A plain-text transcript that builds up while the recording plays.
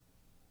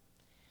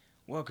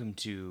Welcome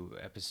to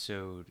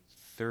episode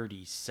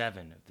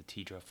 37 of the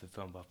Tea Druff the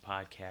Film Buff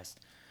podcast,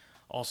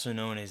 also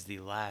known as the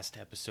last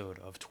episode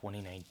of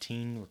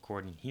 2019,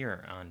 recording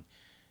here on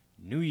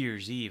New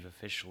Year's Eve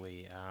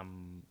officially.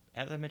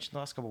 As I mentioned the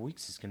last couple of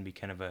weeks, it's going to be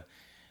kind of a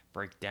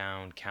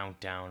breakdown,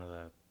 countdown of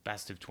the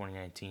best of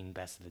 2019,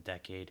 best of the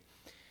decade,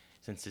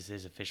 since this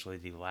is officially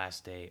the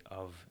last day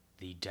of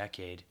the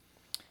decade.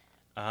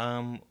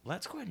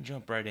 Let's go ahead and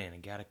jump right in. I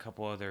got a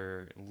couple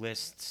other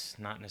lists,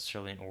 not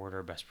necessarily in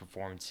order: best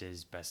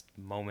performances, best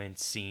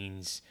moments,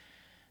 scenes,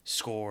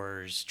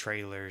 scores,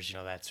 trailers,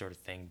 that sort of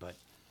thing. But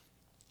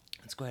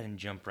let's go ahead and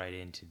jump right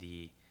into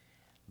the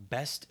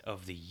best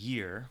of the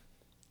year,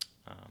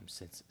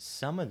 since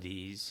some of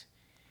these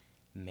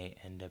may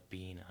end up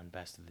being on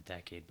best of the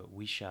decade, but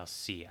we shall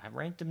see. I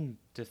ranked them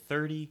to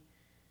 30.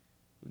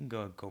 We can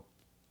go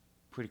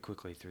pretty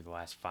quickly through the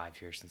last five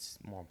here, since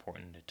it's more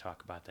important to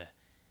talk about the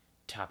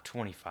top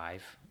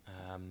 25.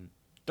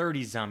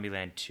 30 is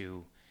Zombieland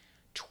 2.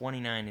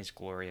 29 is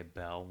Gloria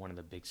Bell, one of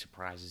the big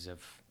surprises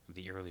of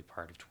the early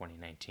part of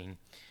 2019.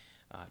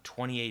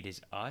 28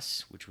 is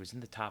Us, which was in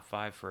the top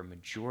 5 for a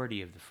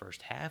majority of the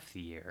first half of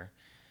the year.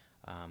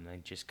 They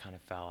just kind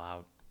of fell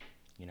out,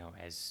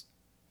 as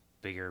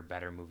bigger,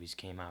 better movies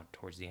came out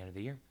towards the end of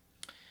the year.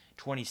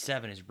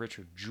 27 is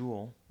Richard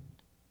Jewell.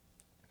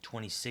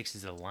 26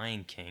 is The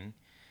Lion King.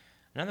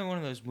 Another one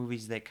of those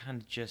movies that kind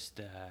of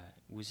just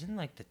was in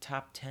like the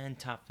top 10,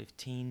 top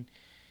 15.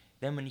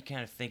 Then when you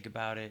kind of think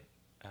about it,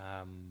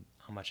 how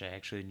much I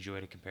actually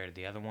enjoyed it compared to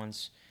the other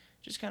ones,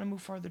 just kind of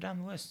move farther down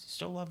the list.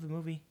 Still love the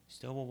movie.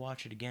 Still will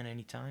watch it again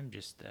anytime.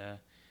 Just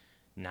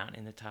not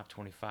in the top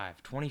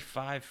 25.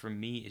 25 for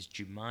me is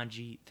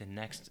Jumanji: The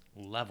Next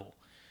Level.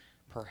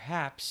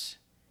 Perhaps,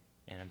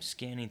 and I'm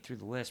scanning through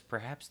the list,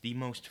 perhaps the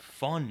most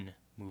fun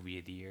movie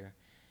of the year.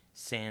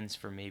 Sans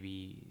for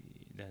maybe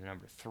the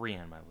number 3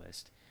 on my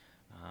list.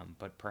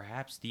 But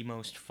perhaps the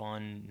most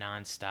fun,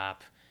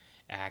 nonstop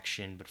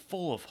action, but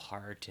full of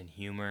heart and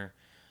humor.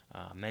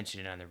 I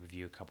mentioned it on the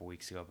review a couple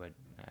weeks ago, but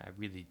I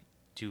really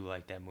do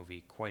like that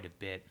movie quite a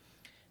bit.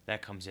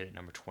 That comes in at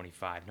number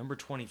 25. Number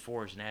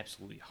 24 is an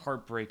absolutely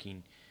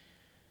heartbreaking,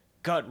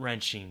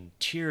 gut-wrenching,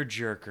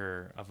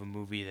 tear-jerker of a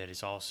movie that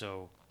is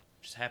also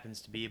just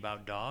happens to be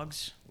about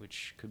dogs,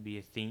 which could be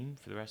a theme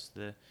for the rest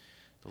of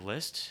the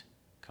list.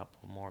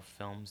 Couple more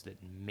films that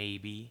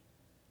maybe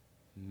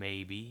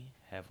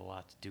have a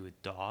lot to do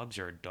with dogs,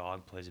 or a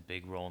dog plays a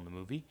big role in the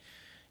movie.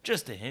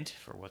 Just a hint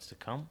for what's to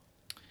come.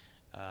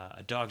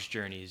 A Dog's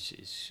Journey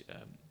is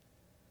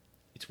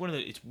it's one of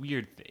the it's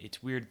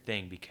weird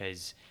thing,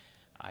 because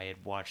I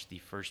had watched the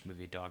first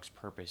movie, A Dog's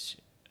Purpose,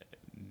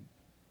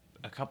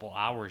 a couple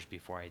hours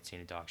before I had seen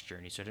A Dog's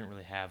Journey, so I didn't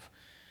really have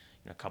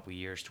a couple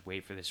years to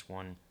wait for this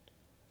one.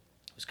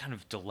 I was kind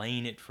of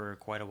delaying it for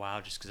quite a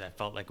while, just because I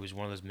felt like it was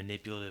one of those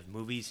manipulative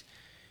movies.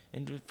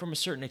 And from a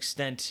certain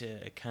extent,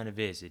 it kind of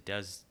is. It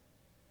does,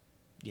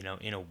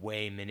 in a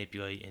way,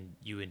 manipulate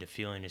you into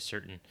feeling a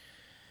certain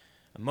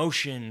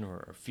emotion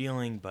or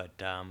feeling, but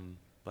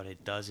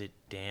it does it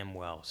damn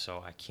well.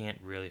 So I can't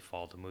really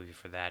fault the movie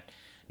for that.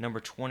 Number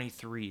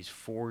 23 is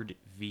Ford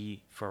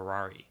v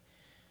Ferrari.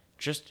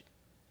 Just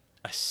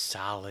a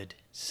solid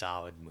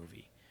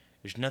movie.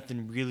 There's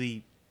nothing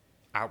really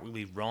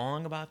outwardly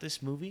wrong about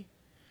this movie,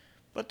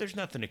 but there's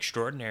nothing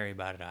extraordinary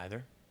about it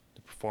either.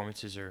 The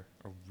performances are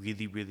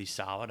really, really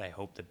solid. I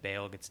hope that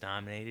Bale gets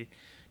nominated.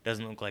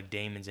 Doesn't look like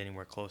Damon's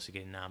anywhere close to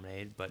getting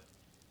nominated, but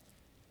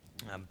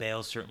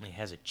Bale certainly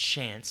has a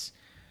chance.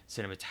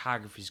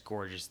 Cinematography's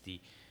gorgeous. The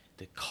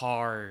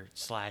car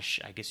slash,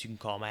 I guess you can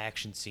call them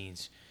action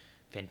scenes,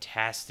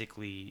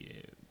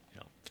 fantastically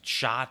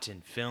shot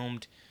and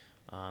filmed.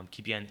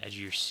 Keep you on the edge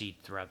of your seat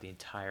throughout the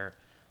entire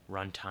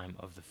runtime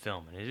of the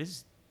film, and it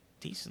is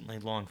decently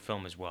long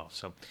film as well.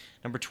 So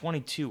number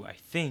 22, I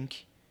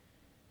think,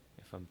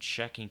 if I'm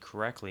checking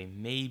correctly,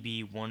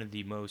 maybe one of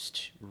the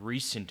most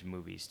recent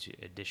movies to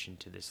addition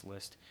to this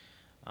list,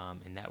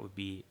 and that would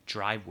be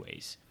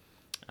Driveways.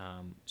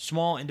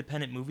 Small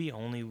independent movie.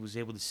 Only was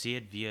able to see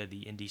it via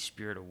the Indie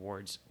Spirit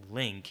Awards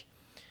link.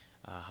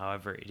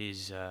 However, it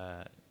is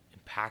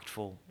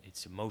impactful.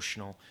 It's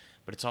emotional,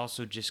 but it's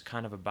also just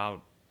kind of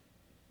about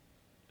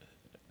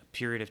a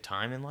period of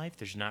time in life.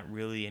 There's not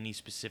really any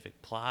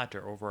specific plot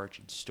or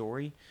overarching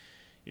story.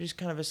 It's just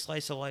kind of a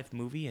slice of life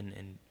movie,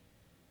 and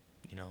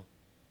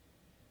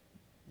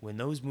when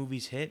those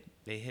movies hit,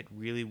 they hit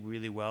really,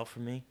 really well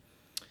for me.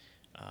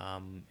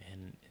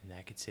 And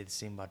I could say the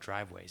same about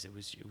Driveways. It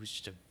was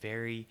just a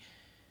very,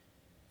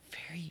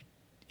 very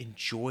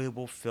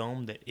enjoyable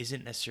film that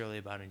isn't necessarily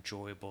about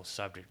enjoyable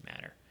subject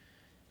matter.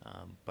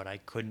 But I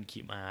couldn't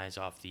keep my eyes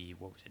off the,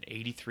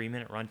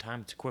 83-minute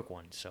runtime? It's a quick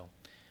one, so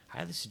I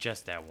highly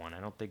suggest that one.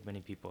 I don't think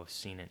many people have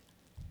seen it.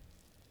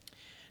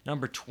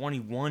 Number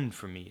 21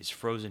 for me is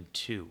Frozen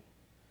 2.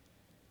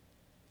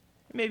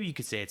 Maybe you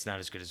could say it's not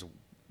as good as the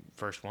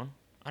first one.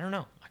 I don't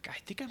know. I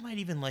think I might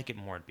even like it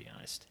more, to be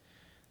honest.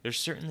 There's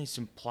certainly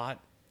some plot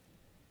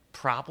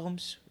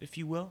problems, if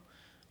you will,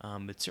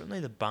 but certainly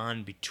the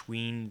bond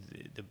between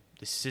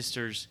the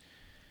sisters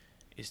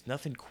is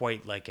nothing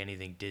quite like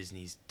anything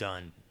Disney's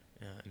done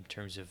in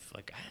terms of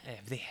like,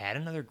 have they had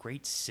another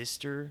great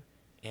sister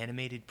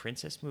animated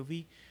princess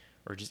movie,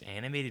 or just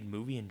animated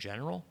movie in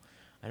general?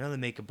 I know they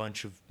make a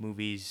bunch of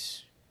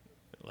movies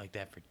like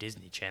that for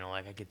Disney Channel.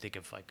 Like I could think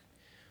of like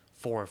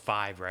 4 or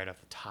 5 right off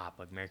the top.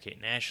 Like Mary Kate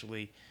and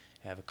Ashley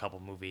have a couple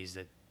movies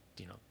that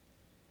you know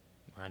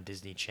were on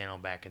Disney Channel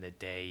back in the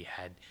day. You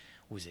had,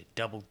 was it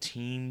Double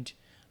Teamed?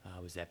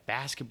 Was that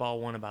basketball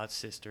one about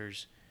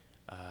sisters?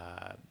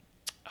 Uh,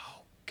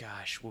 oh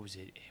gosh, what was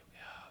it?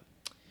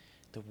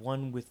 The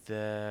one with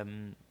the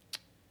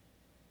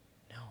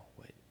no,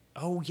 what?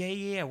 Oh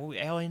yeah. Well,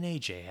 Al and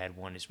AJ had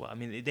one as well. I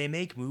mean, they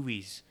make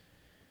movies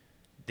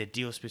that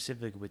deal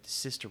specifically with the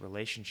sister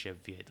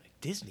relationship via like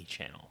Disney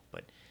Channel,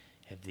 but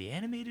have the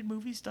animated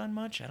movies done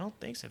much? I don't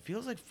think so. It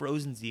feels like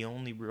Frozen's the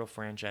only real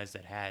franchise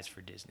that has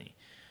for Disney,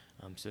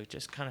 so it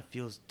just kind of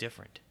feels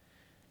different.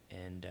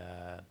 And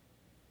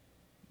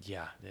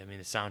yeah, I mean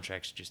the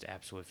soundtrack's just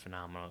absolutely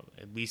phenomenal.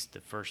 At least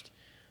the first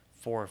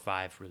 4 or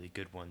 5 really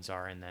good ones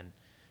are, and then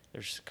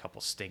there's a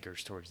couple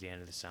stinkers towards the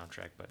end of the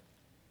soundtrack. But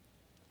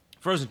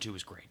Frozen 2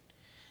 was great.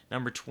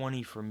 Number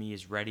 20 for me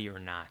is Ready or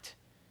Not.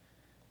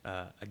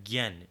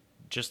 Again,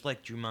 just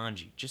like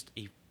Jumanji, just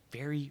a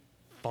very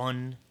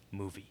fun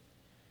movie.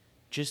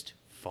 Just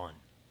fun.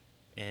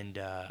 And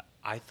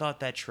I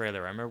thought that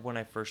trailer, I remember when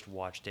I first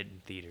watched it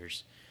in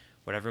theaters,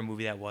 whatever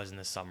movie that was in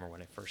the summer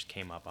when it first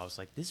came up, I was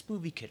like, this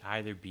movie could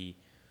either be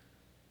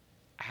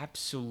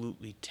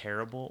absolutely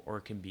terrible or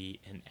it can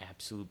be an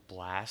absolute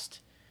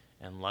blast.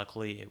 And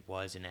luckily it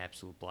was an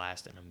absolute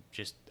blast, and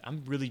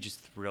I'm really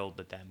just thrilled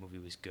that that movie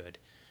was good.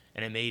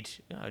 And it made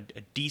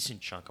a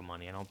decent chunk of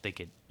money. I don't think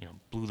it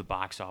blew the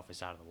box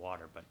office out of the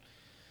water, but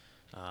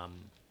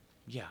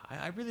yeah,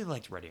 I really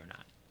liked Ready or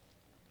Not.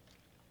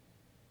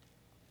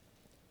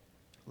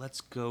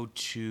 Let's go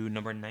to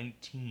number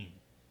 19.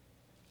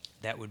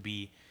 That would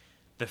be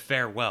The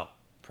Farewell.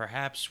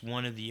 Perhaps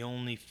one of the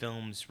only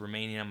films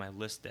remaining on my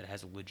list that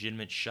has a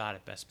legitimate shot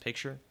at Best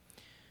Picture,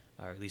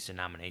 or at least a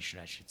nomination,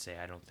 I should say.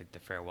 I don't think The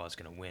Farewell is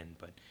going to win,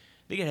 but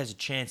I think it has a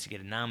chance to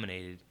get it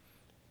nominated.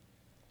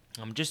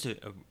 Just a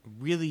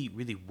really,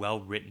 really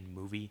well-written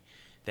movie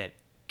that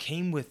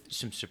came with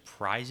some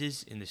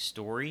surprises in the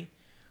story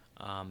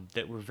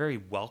that were very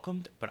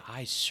welcomed, but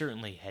I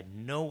certainly had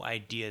no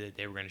idea that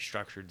they were going to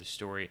structure the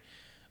story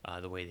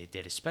the way they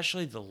did,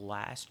 especially the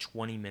last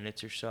 20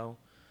 minutes or so.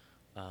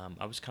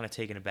 I was kind of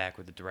taken aback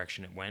with the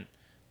direction it went,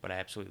 but I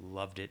absolutely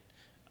loved it.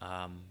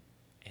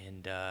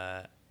 And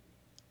yeah,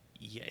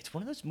 it's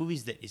one of those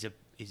movies that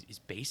is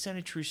based on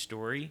a true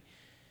story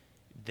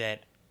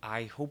that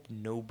I hope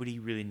nobody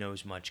really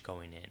knows much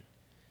going in,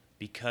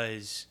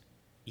 because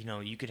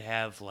you could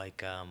have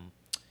like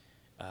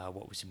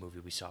what was the movie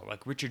we saw,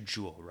 like Richard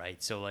Jewell,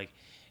 right? So like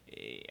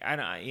I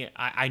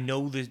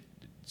know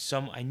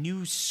I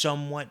knew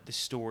somewhat the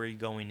story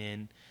going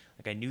in.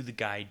 Like I knew the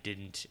guy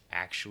didn't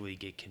actually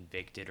get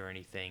convicted or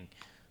anything.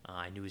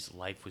 I knew his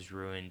life was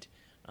ruined,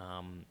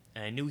 and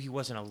I knew he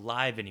wasn't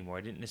alive anymore.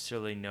 I didn't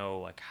necessarily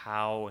know like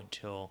how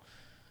until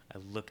I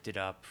looked it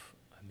up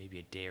maybe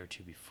a day or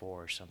two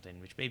before or something,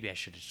 which maybe I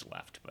should have just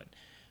left, but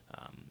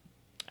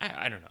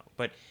I don't know.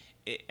 But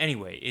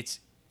anyway, it's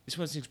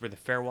one of those things where The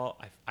Farewell,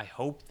 I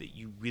hope that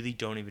you really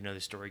don't even know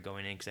the story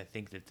going in, because I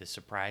think that the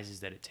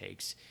surprises that it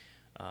takes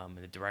and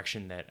the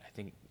direction that I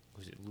think,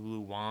 was it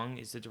Lulu Wang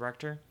is the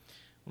director?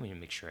 Let me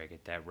make sure I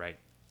get that right.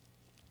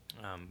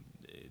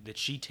 That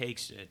she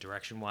takes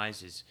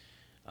direction-wise is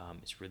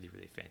really,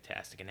 really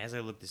fantastic. And as I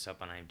looked this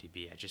up on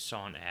IMDb, I just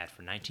saw an ad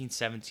for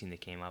 1917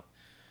 that came up.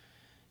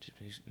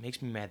 Just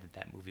makes me mad that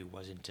that movie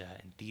wasn't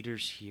in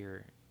theaters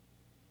here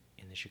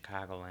in the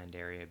Chicagoland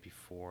area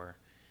before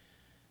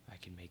I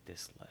can make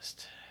this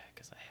list,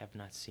 because I have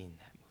not seen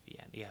that movie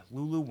yet. Yeah,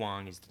 Lulu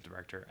Wang is the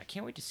director. I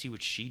can't wait to see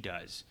what she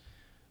does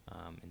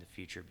in the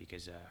future,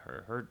 because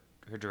her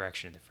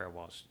direction in The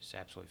Farewell is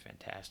absolutely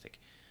fantastic.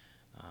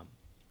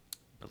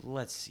 But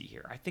let's see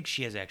here. I think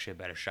she has actually a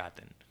better shot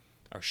than,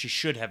 or she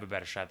should have a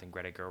better shot than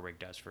Greta Gerwig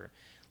does for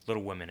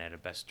Little Women at a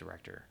Best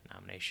Director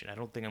nomination. I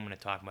don't think I'm going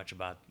to talk much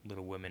about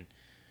Little Women.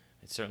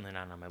 It's certainly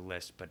not on my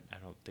list, but I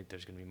don't think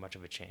there's going to be much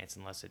of a chance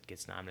unless it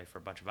gets nominated for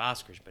a bunch of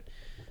Oscars. But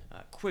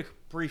quick,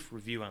 brief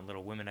review on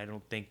Little Women. I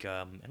don't think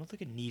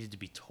it needed to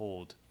be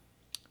told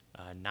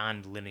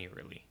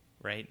non-linearly,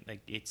 right? Like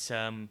it's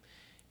a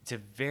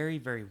very,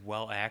 very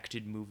well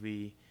acted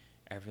movie.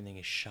 Everything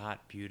is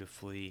shot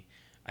beautifully.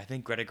 I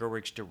think Greta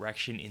Gerwig's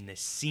direction in the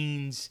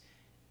scenes,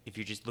 if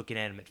you're just looking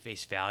at them at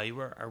face value,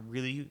 are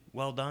really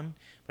well done.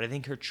 But I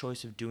think her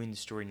choice of doing the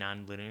story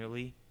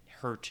non-linearly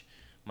hurt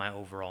my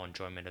overall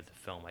enjoyment of the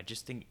film. I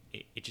just think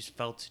it just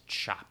felt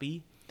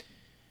choppy.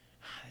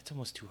 That's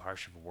almost too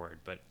harsh of a word,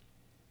 but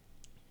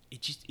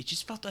it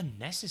just felt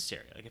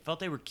unnecessary. Like it felt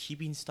they were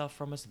keeping stuff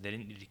from us that they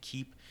didn't need to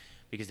keep,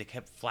 because they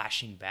kept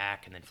flashing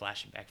back and then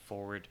flashing back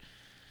forward.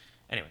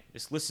 Anyway,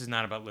 this list is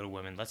not about Little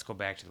Women. Let's go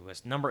back to the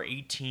list. Number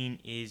 18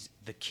 is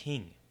The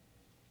King,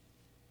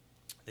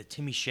 the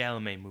Timmy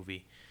Chalamet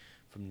movie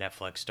from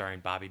Netflix, starring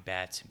Bobby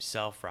Batts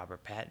himself,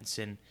 Robert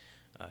Pattinson,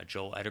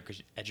 Joel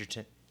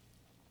Edgerton,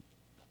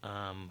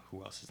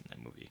 Who else is in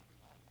that movie?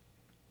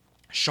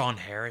 Sean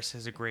Harris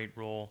has a great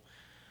role.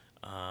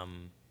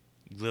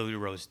 Lily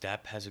Rose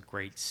Depp has a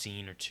great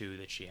scene or two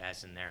that she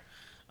has in there.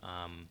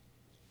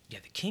 Yeah,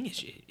 The King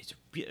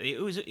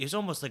it was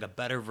almost like a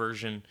better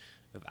version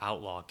of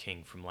Outlaw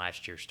King from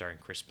last year, starring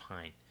Chris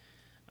Pine.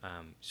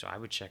 So I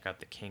would check out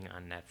The King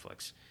on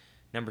Netflix.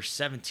 Number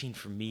 17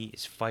 for me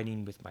is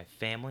Fighting with My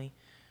Family.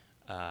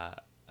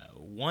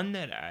 One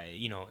that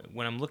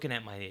when I'm looking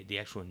at the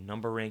actual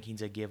number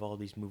rankings I give all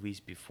these movies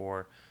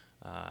before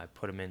I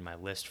put them in my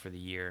list for the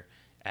year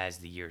as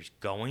the year's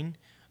going.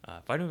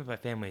 Fighting with My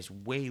Family is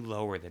way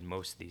lower than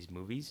most of these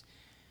movies.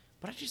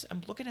 But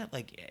I'm looking at,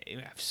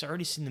 I've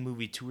already seen the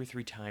movie 2 or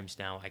 3 times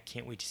now. I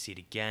can't wait to see it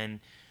again.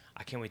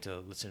 I can't wait to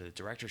listen to the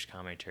director's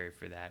commentary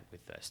for that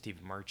with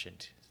Stephen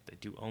Merchant. They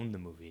do own the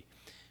movie.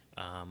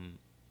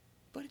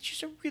 But it's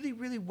just a really,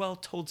 really well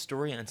told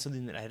story on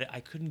something that I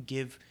couldn't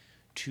give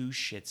two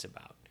shits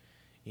about.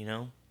 You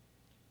know?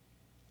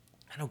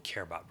 I don't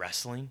care about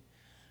wrestling.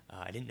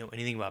 I didn't know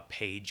anything about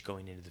Paige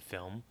going into the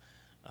film.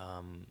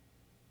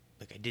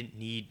 I didn't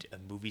need a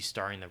movie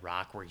starring The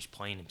Rock where he's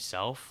playing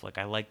himself.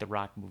 I like The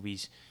Rock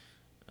movies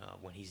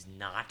when he's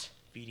not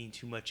feeding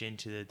too much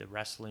into the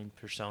wrestling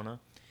persona.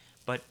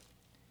 But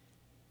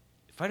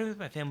Fighting with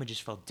My Family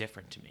just felt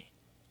different to me.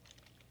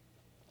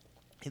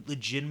 It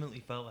legitimately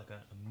felt like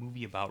a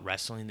movie about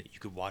wrestling that you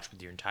could watch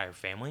with your entire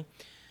family.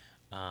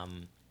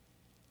 And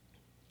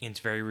it's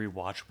very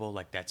rewatchable.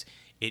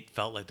 It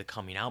felt like the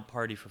coming out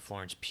party for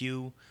Florence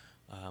Pugh,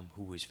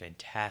 who was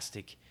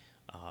fantastic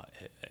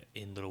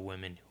in Little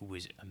Women, who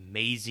was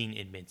amazing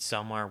in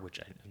Midsommar, which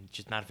I'm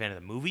just not a fan of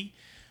the movie,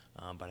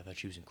 but I thought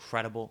she was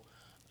incredible.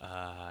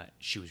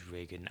 She was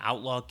really good in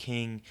Outlaw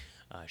King.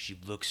 She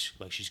looks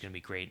like she's going to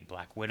be great in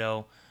Black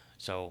Widow.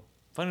 So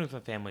Fighting with My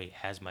Family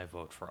has my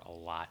vote for a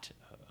lot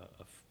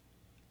of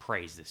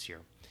praise this year.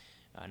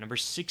 Number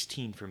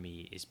 16 for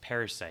me is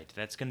Parasite.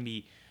 That's going to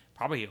be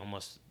probably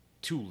almost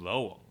too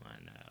low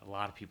on a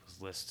lot of people's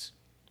lists.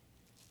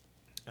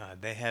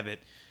 They have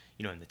it,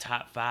 in the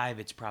top 5.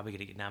 It's probably going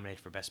to get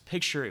nominated for Best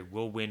Picture. It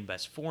will win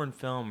Best Foreign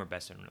Film or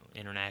Best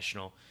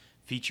International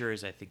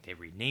Features. I think they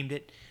renamed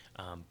it.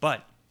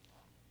 But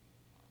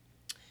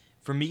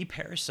for me,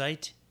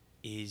 Parasite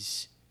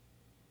is,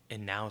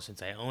 and now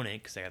since I own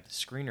it because I got the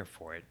screener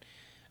for it,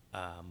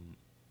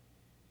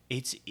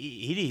 it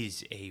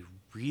is a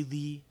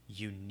really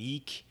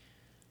unique,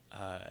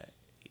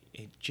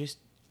 just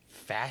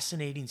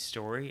fascinating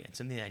story, and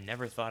something I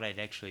never thought I'd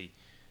actually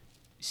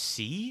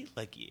see.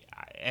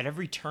 At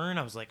every turn,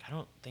 I was like, I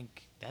don't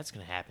think that's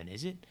gonna happen,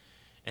 is it?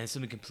 And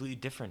something completely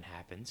different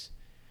happens.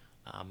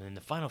 And then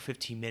the final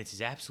 15 minutes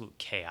is absolute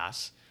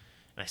chaos,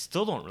 and I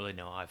still don't really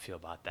know how I feel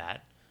about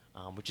that.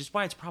 Which is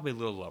why it's probably a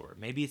little lower.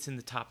 Maybe it's in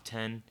the top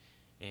 10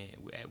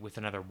 with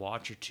another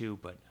watch or two,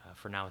 but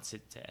for now it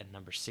sits at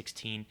number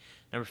 16.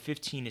 Number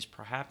 15 is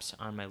perhaps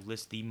on my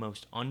list the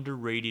most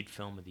underrated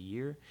film of the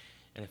year,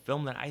 and a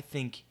film that I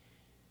think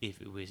if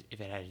it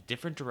had a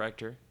different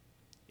director,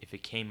 if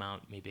it came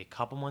out maybe a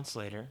couple months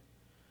later,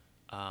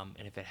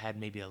 and if it had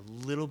maybe a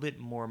little bit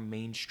more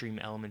mainstream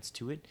elements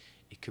to it,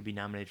 it could be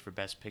nominated for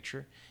Best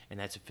Picture, and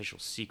that's Official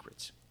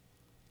Secrets.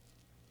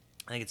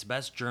 I think it's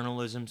best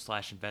journalism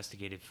 /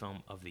 investigative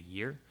film of the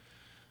year.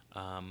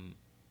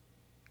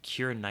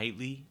 Keira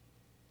Knightley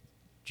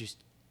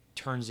just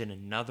turns in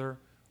another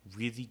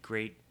really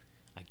great,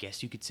 I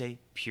guess you could say,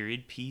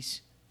 period piece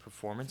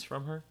performance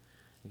from her.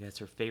 I think that's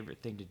her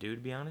favorite thing to do,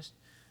 to be honest,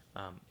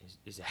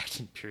 is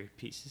act in period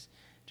pieces.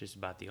 Just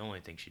about the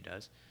only thing she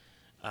does.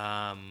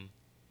 But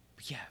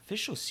yeah,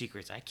 Official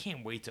Secrets. I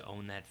can't wait to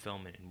own that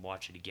film and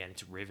watch it again.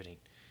 It's riveting.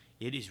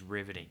 It is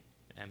riveting.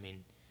 I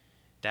mean,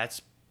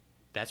 that's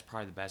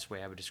probably the best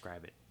way I would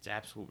describe it. It's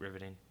absolute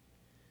riveting.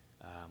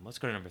 Let's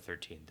go to number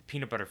 13, The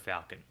Peanut Butter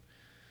Falcon.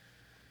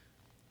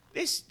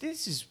 This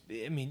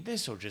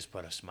will just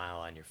put a smile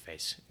on your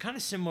face. Kind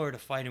of similar to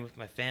Fighting with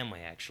My Family,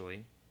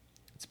 actually.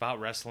 It's about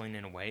wrestling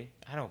in a way.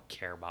 I don't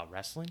care about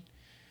wrestling.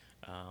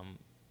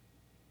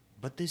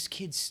 But this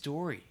kid's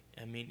story,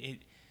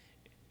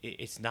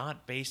 it's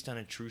not based on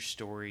a true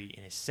story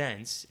in a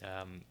sense.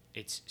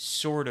 It's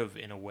sort of,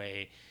 in a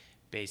way,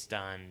 based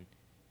on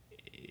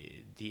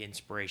the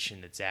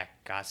inspiration that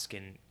Zach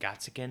Gottsagen,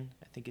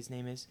 I think his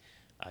name is,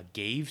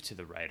 gave to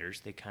the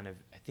writers. They kind of,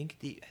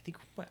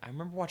 I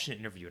remember watching an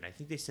interview, and I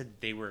think they said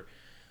that they were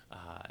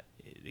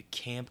the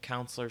camp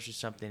counselors or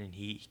something, and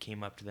he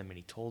came up to them and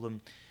he told them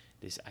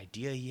this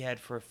idea he had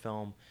for a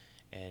film,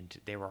 and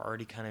they were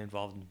already kind of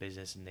involved in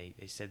business, and they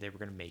said they were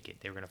going to make it.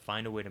 They were going to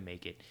find a way to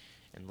make it,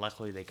 and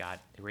luckily they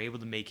were able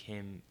to make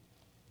him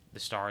the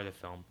star of the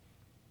film.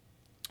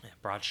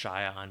 Brought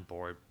Shia on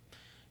board,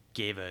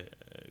 gave a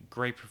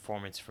great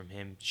performance from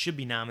him. Should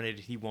be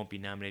nominated. He won't be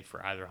nominated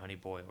for either Honey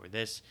Boy or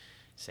this,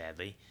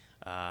 sadly.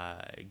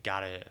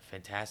 Got a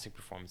fantastic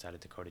performance out of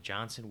Dakota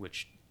Johnson,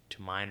 which,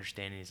 to my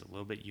understanding, is a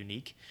little bit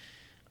unique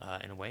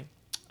in a way.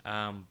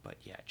 But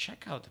yeah,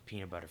 check out The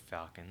Peanut Butter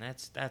Falcon.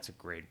 That's a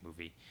great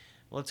movie.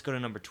 Let's go to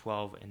number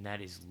 12, and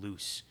that is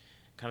Loose.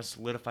 Kind of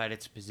solidified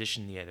its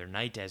position the other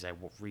night as I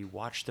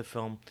rewatched the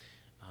film.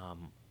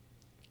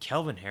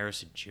 Kelvin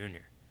Harrison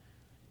Jr.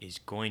 is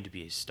going to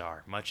be a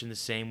star, much in the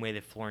same way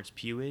that Florence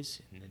Pugh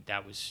is, and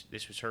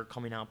this was her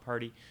coming out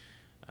party.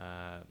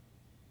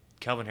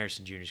 Kelvin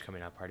Harrison Jr.'s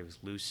coming out party was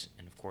Loose,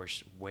 and of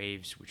course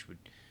Waves, which would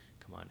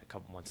come on a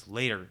couple months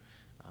later,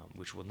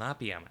 which will not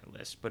be on my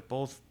list, but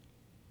both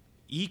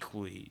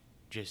equally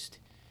just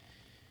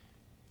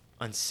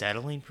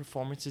unsettling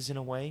performances in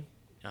a way.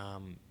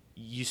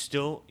 You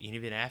still,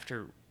 even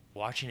after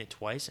watching it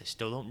twice, I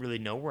still don't really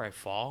know where I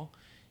fall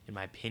in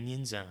my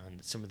opinions on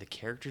some of the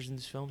characters in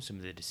this film, some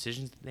of the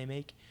decisions that they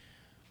make.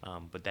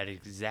 But that is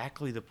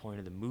exactly the point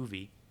of the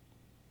movie,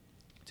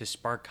 to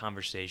spark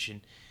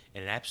conversation,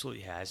 and it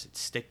absolutely has.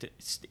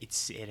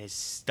 It has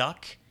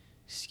stuck,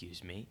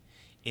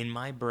 in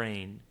my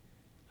brain,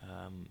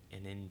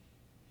 and in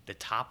the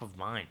top of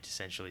mind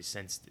essentially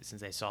since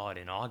I saw it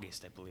in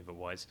August, I believe it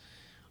was,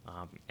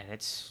 and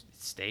it's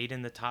stayed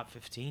in the top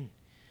 15,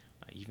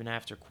 even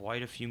after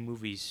quite a few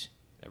movies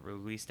that were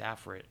released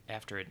after it,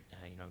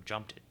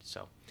 jumped it.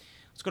 So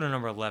let's go to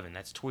number 11.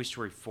 That's Toy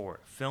Story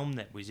 4, a film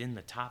that was in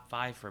the top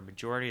 5 for a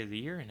majority of the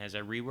year, and as I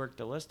reworked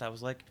the list, I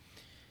was like,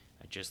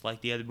 I just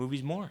like the other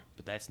movies more,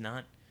 but that's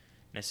not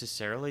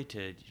necessarily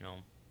to,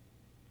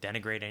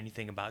 denigrate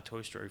anything about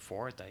Toy Story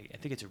 4. I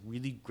think it's a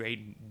really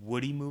great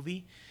Woody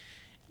movie.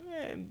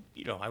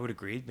 I would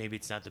agree. Maybe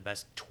it's not the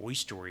best Toy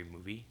Story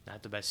movie,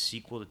 not the best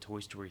sequel to Toy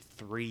Story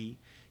 3,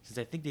 since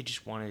I think they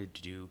just wanted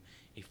to do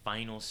a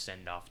final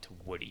send-off to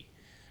Woody,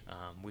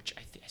 which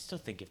I still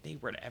think if they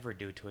were to ever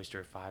do a Toy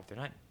Story 5, they're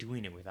not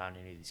doing it without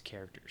any of these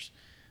characters.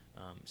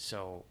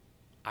 So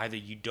either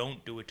you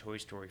don't do a Toy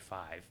Story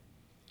 5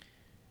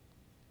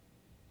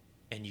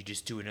 and you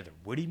just do another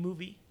Woody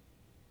movie,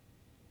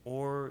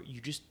 or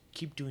you just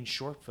keep doing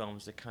short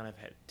films that kind of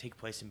take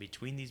place in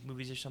between these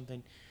movies or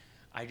something.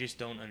 I just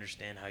don't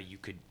understand how you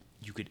could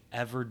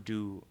ever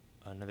do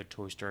another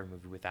Toy Story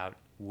movie without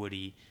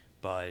Woody,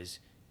 Buzz,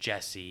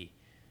 Jessie,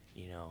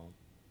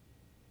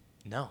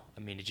 No,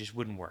 it just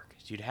wouldn't work.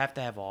 So you'd have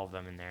to have all of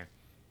them in there.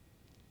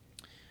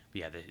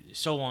 But yeah, the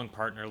so long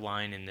partner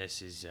line in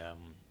this is,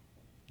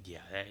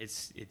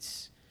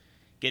 it's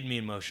getting me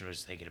emotional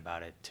just thinking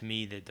about it. To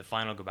me, the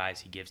final goodbyes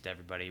he gives to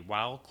everybody,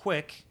 while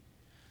quick,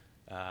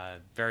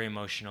 very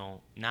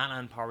emotional. Not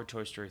on par with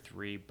Toy Story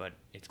 3, but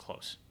it's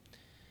close.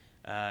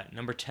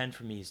 Number 10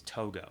 for me is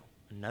Togo,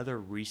 another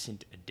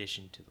recent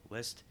addition to the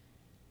list.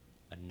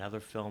 Another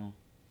film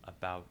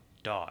about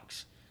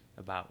dogs,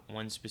 about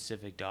one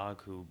specific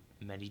dog who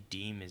many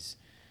deem is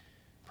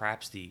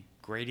perhaps the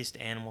greatest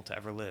animal to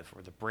ever live,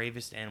 or the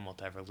bravest animal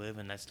to ever live,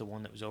 and that's the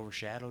one that was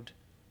overshadowed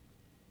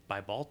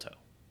by Balto.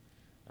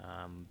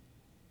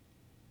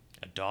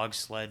 A dog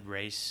sled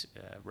race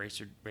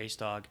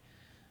dog,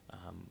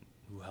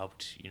 who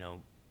helped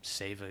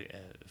save a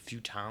few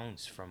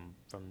towns from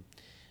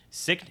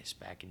sickness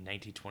back in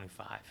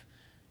 1925.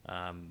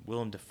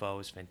 Willem Dafoe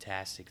is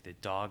fantastic. The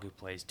dog who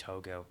plays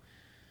Togo,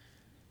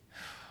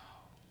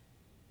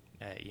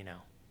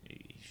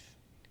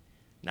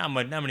 not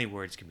many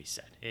words can be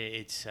said.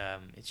 It's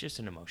just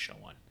an emotional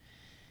one.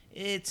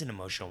 It's an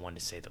emotional one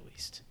to say the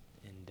least,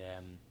 and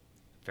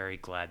very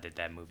glad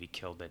that movie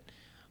killed it.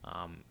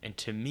 And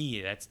to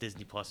me, that's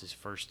Disney Plus's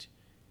first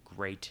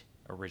great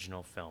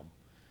original film.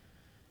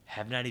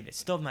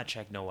 Still have not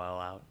checked Noelle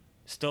out.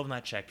 Still have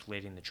not checked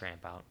Lady and the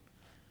Tramp out.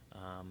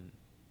 A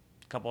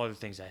couple other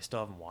things I still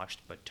haven't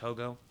watched, but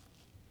Togo,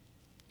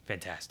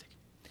 fantastic.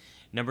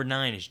 Number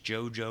 9 is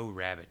Jojo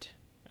Rabbit.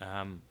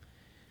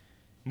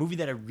 Movie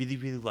that I really,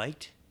 really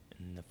liked,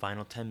 and the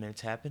final 10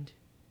 minutes happened,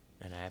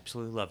 and I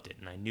absolutely loved it.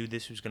 And I knew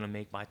this was going to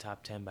make my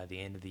top 10 by the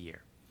end of the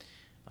year.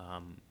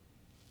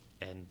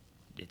 And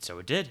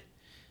it did.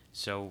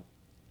 So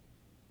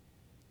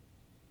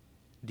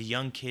the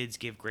young kids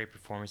give great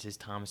performances.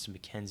 Thomasin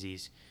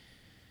McKenzie's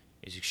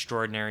is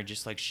extraordinary,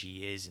 just like she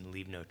is in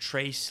Leave No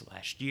Trace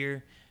last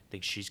year. I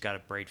think she's got a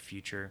bright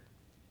future.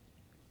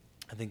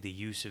 I think the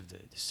use of the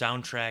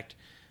soundtrack,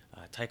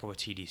 Taika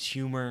Waititi's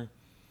humor,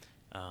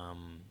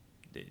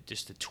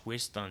 just the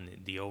twist on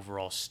the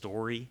overall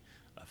story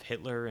of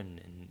Hitler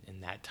and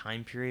that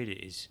time period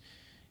is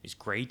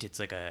great. It's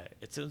like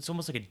it's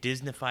almost like a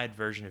Disney-fied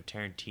version of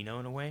Tarantino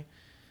in a way.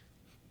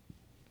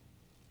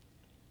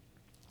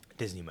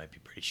 Disney might be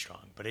pretty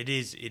strong, but it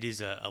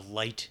is a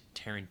light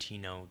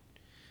Tarantino,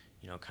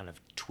 kind of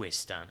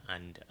twist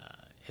on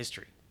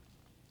history.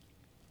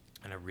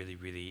 And I really,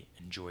 really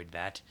enjoyed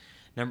that.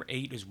 Number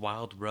 8 is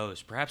Wild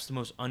Rose, perhaps the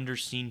most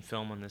underseen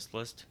film on this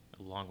list,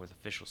 along with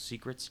Official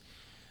Secrets.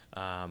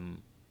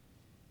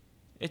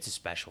 It's a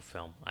special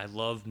film. I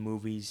love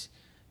movies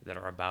that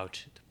are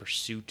about the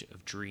pursuit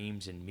of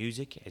dreams and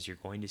music, as you're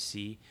going to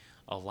see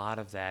a lot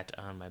of that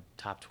on my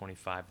top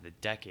 25 of the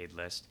decade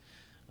list.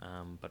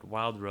 But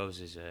Wild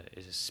Rose is a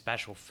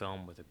special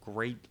film with a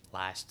great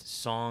last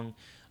song,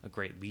 a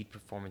great lead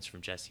performance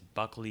from Jessie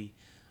Buckley,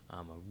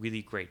 a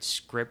really great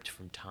script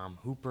from Tom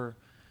Hooper,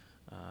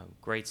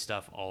 great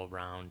stuff all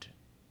around.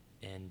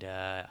 And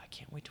I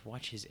can't wait to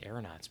watch his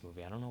Aeronauts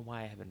movie. I don't know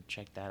why I haven't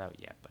checked that out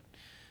yet, but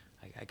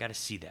I got to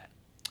see that.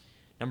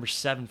 Number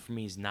 7 for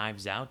me is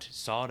Knives Out.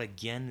 Saw it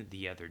again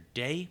the other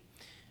day.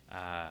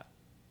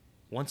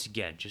 Once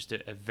again, just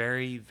a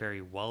very,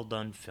 very well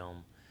done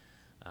film.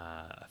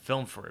 A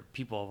film for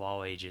people of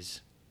all ages.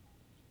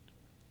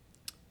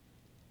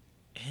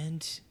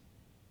 And,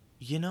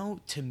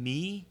 to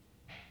me,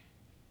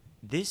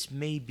 this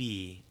may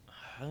be...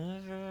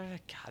 God,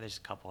 there's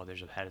a couple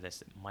others ahead of this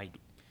that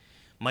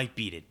might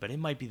beat it, but it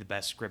might be the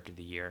best script of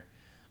the year,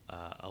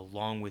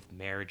 along with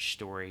Marriage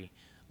Story,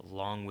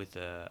 along with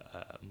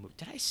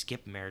did I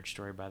skip Marriage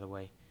Story, by the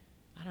way?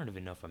 I don't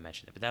even know if I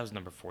mentioned it, but that was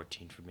number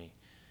 14 for me.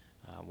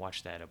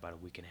 Watched that about a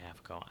week and a half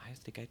ago. I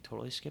think I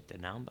totally skipped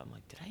it. Now I'm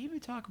like, did I even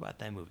talk about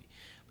that movie?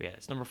 But yeah,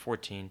 it's number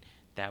 14.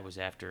 That was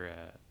after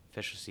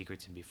Official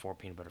Secrets and before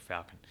Peanut Butter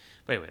Falcon.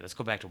 But anyway, let's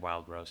go back to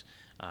Wild Rose.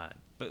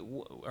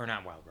 Or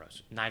not Wild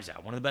Rose. Knives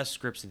Out. One of the best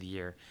scripts of the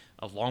year,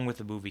 along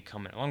with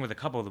a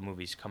couple of the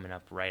movies coming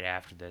up right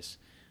after this.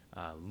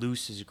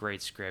 Loose is a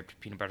great script.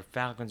 Peanut Butter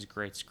Falcon's a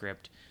great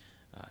script.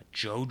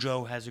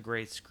 JoJo has a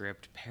great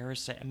script.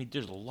 Parasite. I mean,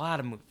 there's a lot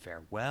of movies.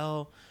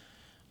 Farewell.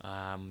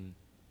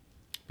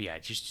 But yeah,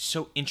 just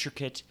so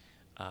intricate.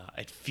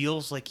 It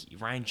feels like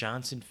Rian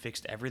Johnson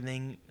fixed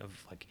everything.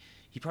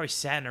 He probably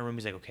sat in a room.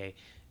 He's like, okay,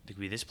 there could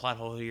be this plot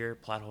hole here.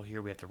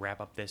 We have to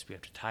wrap up this. We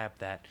have to tie up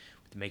that.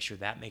 We have to make sure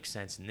that makes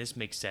sense and this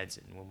makes sense.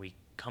 And when we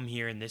come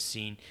here in this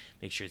scene,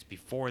 make sure it's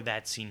before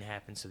that scene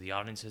happens so the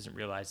audience doesn't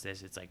realize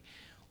this. It's like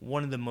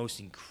one of the most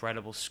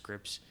incredible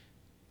scripts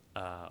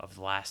of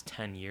the last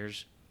 10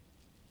 years.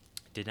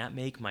 Did not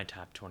make my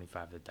top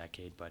 25 of the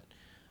decade, but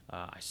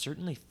I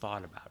certainly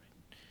thought about it.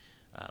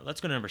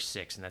 Let's go to number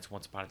 6, and that's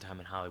Once Upon a Time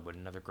in Hollywood.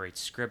 Another great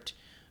script,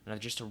 another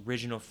just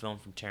original film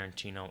from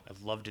Tarantino. I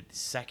loved it the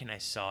second I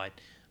saw it.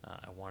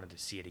 I wanted to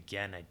see it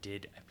again. I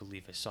did. I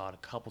believe I saw it a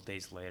couple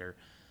days later.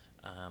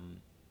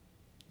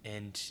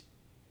 And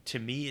to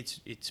me,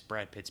 it's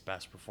Brad Pitt's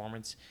best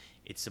performance.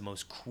 It's the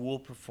most cool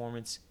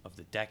performance of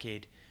the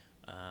decade.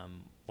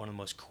 One of the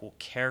most cool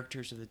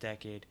characters of the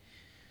decade.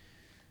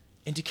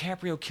 And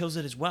DiCaprio kills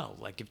it as well.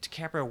 Like, if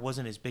DiCaprio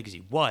wasn't as big as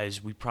he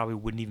was, we probably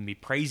wouldn't even be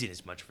praising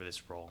as much for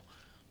this role.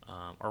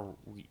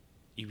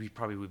 We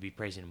probably would be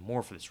praising him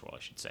more for this role, I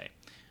should say.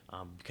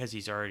 Because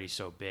he's already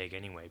so big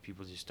anyway,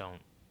 people just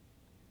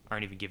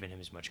aren't even giving him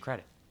as much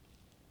credit.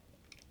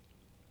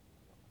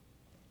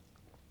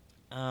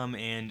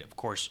 And, of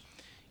course,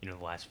 the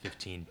last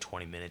 15,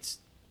 20 minutes,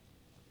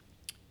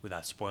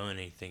 without spoiling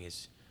anything,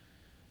 is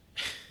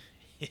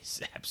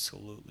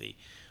absolutely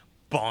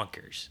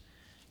bonkers.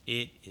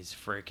 It is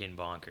freaking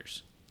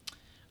bonkers.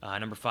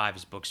 Number 5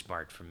 is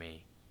Booksmart for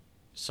me.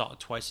 Saw it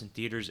twice in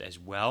theaters as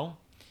well.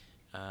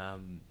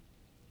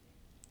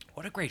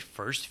 What a great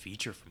first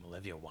feature from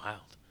Olivia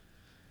Wilde.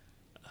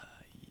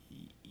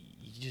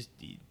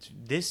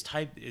 This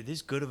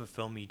good of a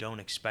film, you don't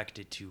expect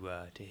it to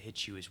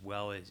hit you as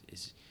well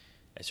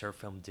as her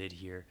film did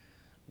here.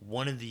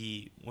 One of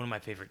my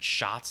favorite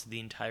shots of the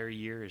entire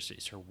year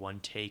is her one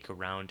take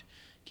around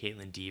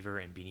Caitlin Dever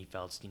and Beanie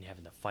Feldstein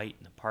having the fight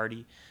in the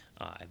party.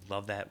 I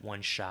love that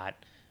one shot.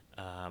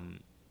 The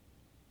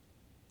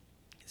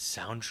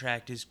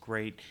soundtrack is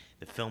great.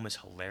 The film is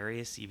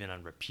hilarious, even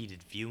on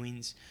repeated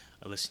viewings.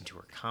 I listened to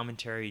her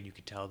commentary, and you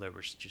could tell there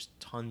was just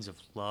tons of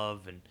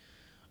love and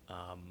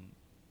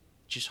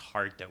just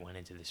heart that went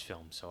into this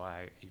film. So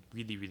I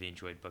really, really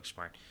enjoyed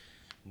Booksmart.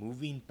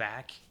 Moving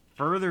back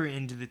further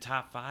into the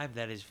top 5,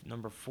 that is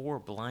number 4,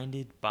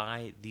 Blinded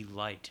by the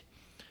Light.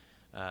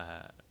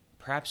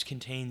 Perhaps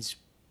contains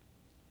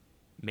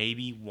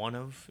maybe one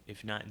of,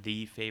 if not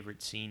the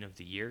favorite scene of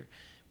the year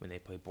when they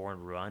play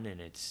Born Run,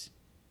 and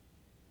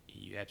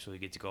you absolutely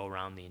get to go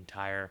around the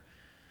entire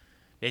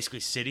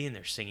basically city and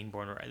they're singing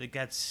Born Run. I think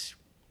that's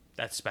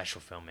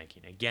special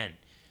filmmaking. Again,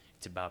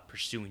 it's about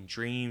pursuing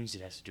dreams.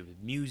 It has to do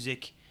with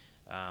music.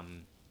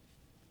 To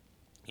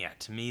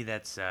me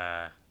that's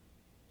I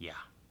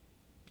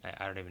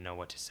don't even know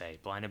what to say.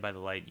 Blinded by the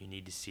Light, you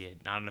need to see it.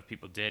 Not enough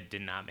people did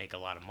not make a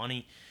lot of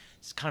money.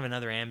 It's kind of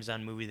another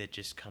Amazon movie that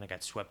just kind of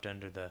got swept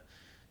under the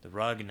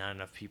rug, and not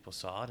enough people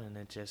saw it, and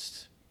it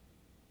just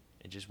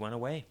went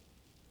away.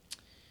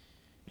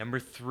 Number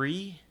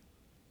 3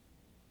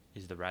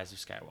 is The Rise of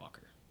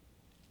Skywalker.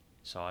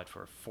 Saw it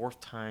for a 4th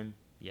time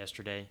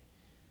yesterday.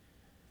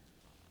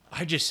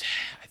 I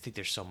think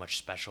there's so much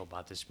special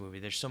about this movie.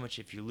 There's so much.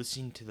 If you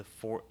listen to the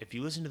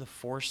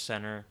Force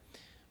Center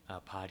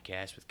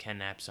podcast with Ken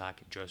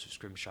Knapsack and Joseph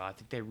Scrimshaw, I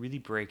think they really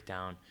break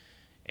down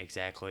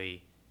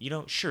exactly.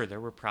 Sure,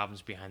 there were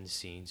problems behind the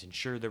scenes, and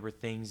sure, there were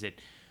things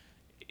that,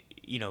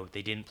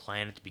 they didn't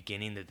plan at the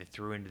beginning that they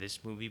threw into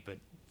this movie, but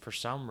for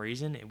some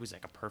reason, it was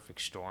like a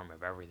perfect storm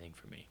of everything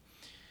for me.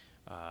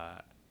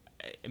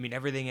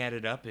 Everything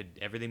added up,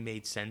 everything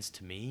made sense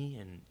to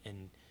me,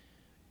 and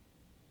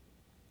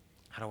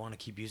I don't want to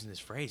keep using this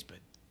phrase, but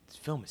this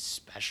film is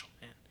special,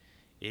 man.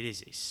 It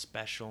is a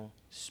special,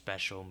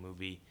 special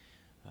movie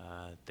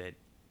that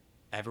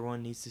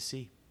everyone needs to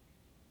see.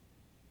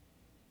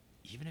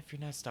 Even if you're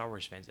not Star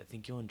Wars fans, I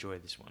think you'll enjoy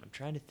this one. I'm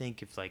trying to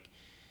think if,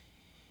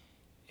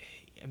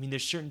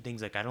 there's certain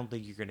things, I don't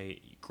think you're going to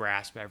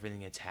grasp everything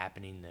that's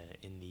happening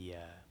in the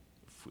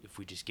if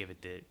we just give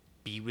it the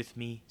 "be with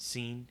me"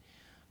 scene,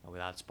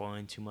 without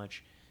spoiling too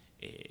much,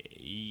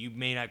 you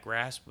may not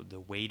grasp the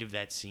weight of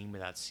that scene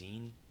without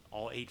seeing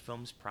all 8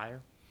 films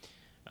prior.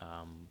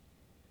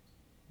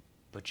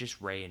 But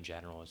just Ray in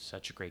general is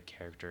such a great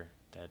character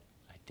that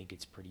I think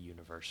it's pretty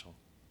universal.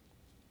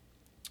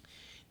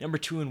 Number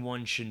 2 and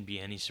 1 shouldn't be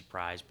any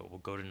surprise, but we'll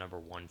go to number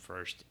 1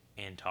 first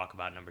and talk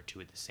about number 2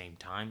 at the same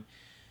time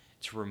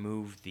to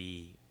remove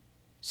the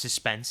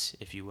suspense,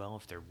 if you will,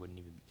 if there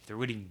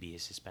would even be a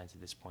suspense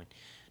at this point.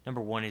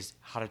 Number 1 is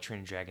How to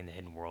Train a Dragon: The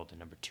Hidden World, and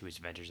number 2 is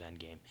Avengers: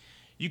 Endgame.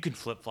 You can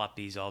flip-flop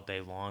these all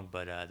day long,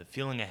 but the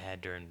feeling I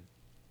had during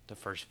the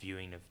first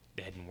viewing of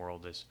The Hidden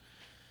World is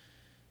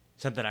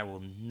something I will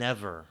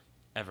never,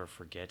 ever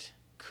forget.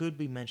 Could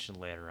be mentioned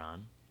later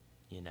on.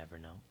 You never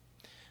know.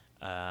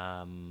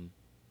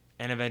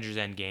 And Avengers: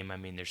 Endgame, I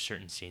mean, there's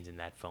certain scenes in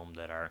that film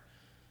that are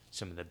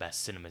some of the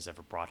best cinema's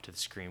ever brought to the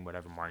screen,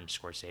 whatever Martin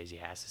Scorsese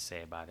has to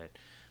say about it.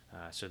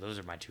 So those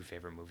are my 2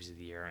 favorite movies of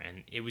the year,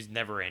 and it was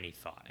never any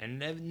thought, and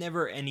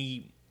never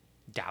any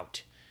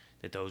doubt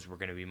that those were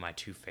going to be my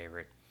 2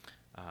 favorite.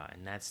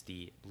 And that's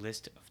the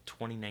list of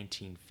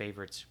 2019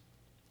 favorites.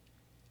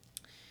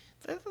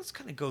 Let's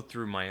kind of go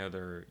through my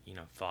other,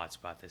 thoughts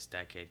about this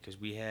decade, because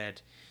we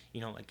had,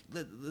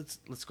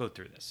 let's go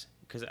through this,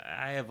 because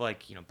I have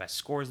best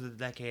scores of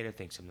the decade. I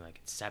think something like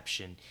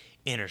Inception,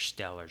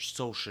 Interstellar,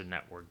 Social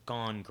Network,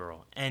 Gone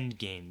Girl,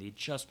 Endgame, The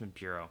Adjustment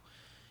Bureau,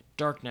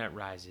 Dark Knight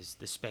Rises,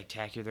 The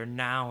Spectacular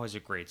now has a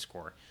great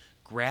score.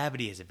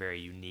 Gravity has a very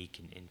unique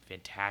and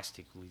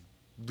fantastically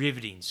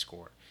riveting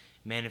score.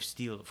 Man of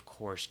Steel, of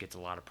course, gets a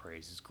lot of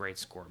praise. It's a great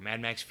score.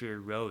 Mad Max Fury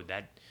Road,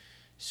 that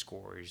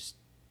score is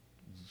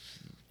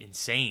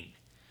insane.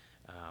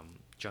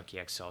 Junkie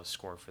XL's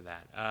score for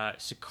that.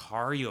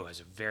 Sicario has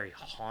a very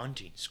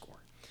haunting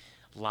score.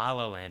 La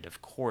La Land,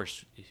 of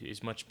course,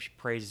 as much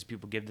praise as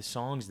people give the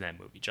songs in that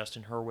movie.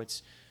 Justin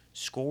Hurwitz's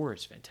score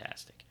is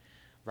fantastic.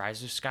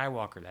 Rise of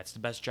Skywalker, that's the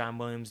best John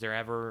Williams there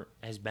ever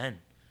has been.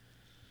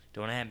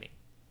 Don't at me.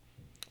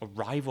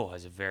 Arrival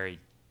has a very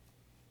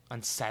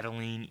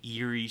unsettling,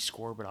 eerie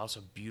score, but also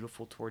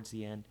beautiful towards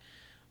the end.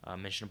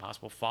 Mission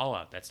Impossible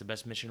Fallout, that's the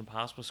best Mission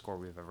Impossible score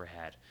we've ever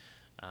had.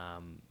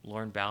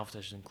 Lauren Balfe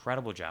does an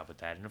incredible job with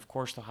that. And of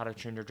course, the How to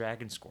Train Your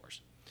Dragon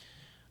scores.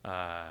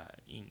 I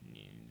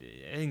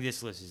think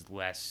this list is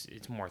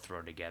it's more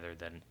thrown together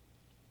than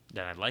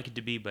I'd like it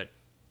to be, but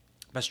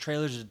best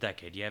trailers of the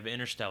decade. You have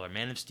Interstellar,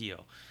 Man of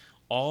Steel.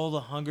 All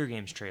the Hunger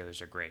Games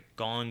trailers are great.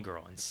 Gone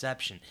Girl,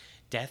 Inception,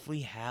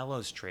 Deathly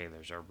Hallows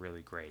trailers are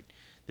really great.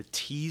 The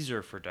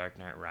teaser for Dark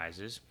Knight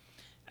Rises,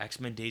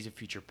 X-Men Days of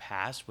Future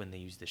Past, when they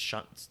use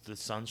the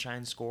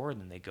Sunshine score, and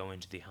then they go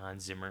into the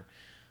Hans Zimmer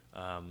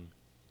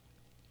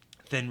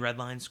Thin Red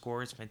Line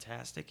score is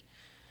fantastic.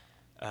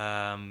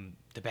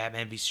 The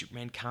Batman v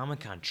Superman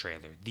Comic-Con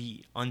trailer.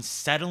 The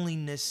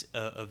unsettlingness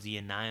of the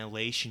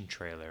Annihilation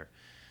trailer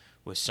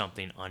was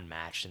something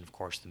unmatched. And, of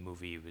course, the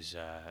movie was...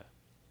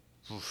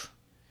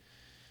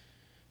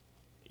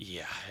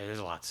 Yeah, there's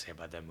a lot to say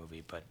about that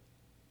movie, but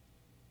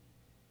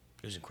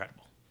it was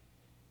incredible.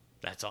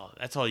 That's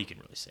all you can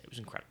really say. It was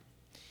incredible.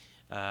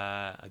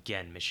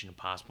 Again, Mission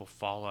Impossible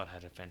Fallout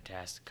had a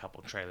fantastic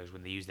couple trailers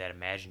when they used that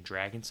Imagine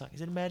Dragons song. Is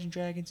it Imagine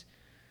Dragons?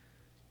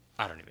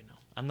 I don't even know.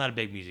 I'm not a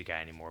big music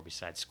guy anymore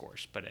besides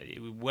scores. But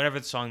whatever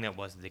the song that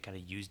was, they kind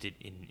of used it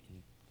in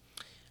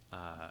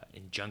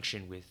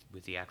junction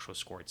with the actual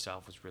score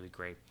itself was really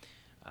great.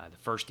 The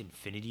first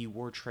Infinity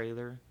War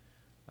trailer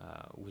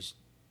was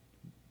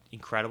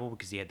incredible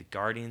because he had the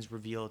Guardians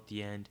reveal at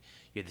the end.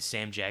 You had the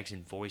Sam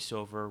Jackson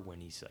voiceover when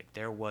he's like,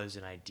 there was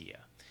an idea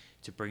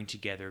to bring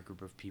together a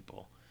group of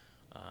people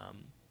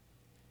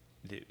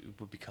that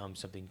would become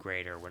something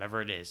greater,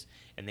 whatever it is,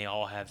 and they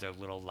all have their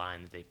little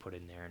line that they put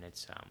in there, and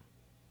it's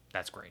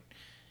that's great.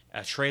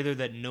 A trailer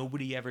that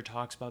nobody ever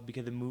talks about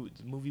because the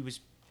movie was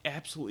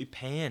absolutely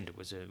panned. It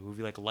was a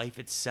movie like Life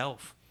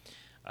Itself.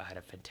 Had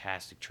a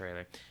fantastic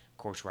trailer. Of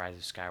course, Rise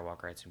of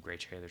Skywalker had some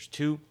great trailers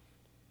too.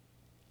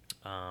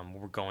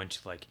 We're going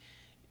to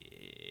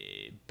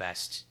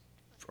best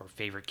or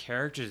favorite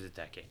characters of the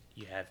decade.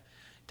 You have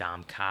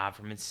Dom Cobb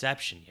from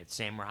Inception. You had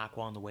Sam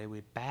Rockwell on The Way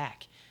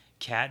Back.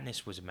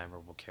 Katniss was a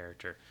memorable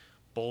character.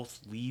 Both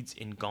leads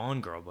in Gone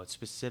Girl, but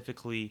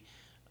specifically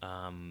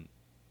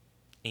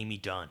Amy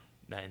Dunn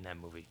in that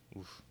movie.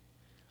 Oof.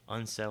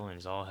 Unsettling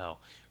as all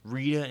hell.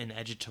 Rita in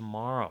Edge of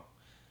Tomorrow.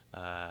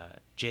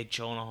 Jake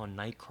Gyllenhaal in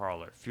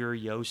Nightcrawler.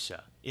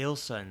 Furiosa.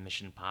 Ilsa in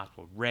Mission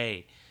Impossible.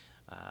 Ray.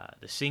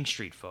 The Sing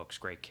Street folks,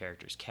 great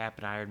characters. Cap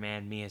and Iron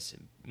Man.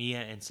 Mia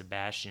and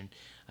Sebastian.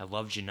 I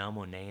love Janelle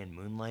Monáe in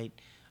Moonlight.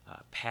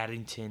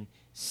 Paddington.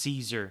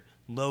 Caesar.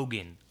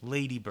 Logan.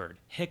 Lady Bird.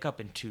 Hiccup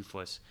and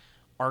Toothless.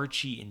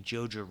 Archie and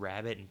Jojo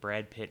Rabbit and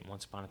Brad Pitt in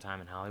Once Upon a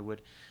Time in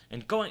Hollywood.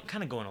 And going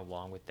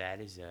along with that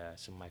is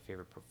some of my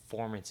favorite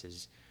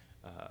performances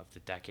of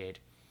the decade.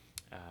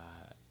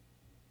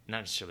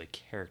 Not necessarily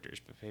characters,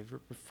 but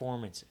favorite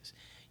performances.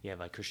 You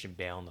have Christian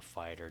Bale in The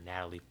Fighter,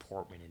 Natalie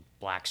Portman in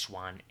Black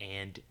Swan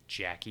and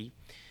Jackie,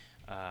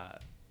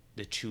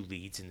 the two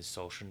leads in The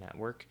Social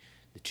Network.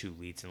 the two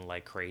leads in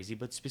Like Crazy,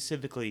 but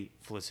specifically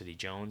Felicity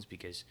Jones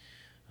because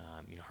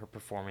her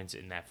performance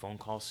in that phone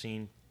call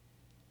scene,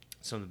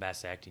 some of the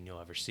best acting you'll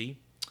ever see.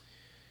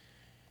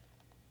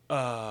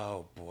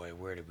 Oh boy,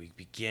 where did we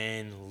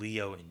begin?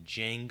 Leo and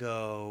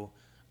Django.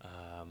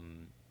 Oh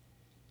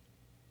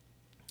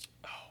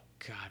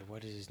God,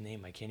 what is his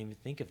name? I can't even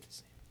think of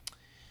this name.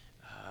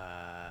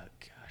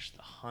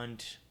 The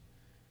Hunt.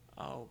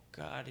 Oh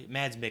God,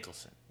 Mads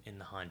Mikkelsen in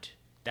The Hunt.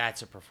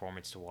 That's a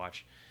performance to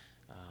watch.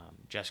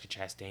 Jessica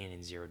Chastain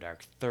in Zero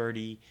Dark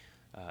 30,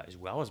 as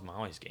well as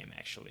Molly's Game,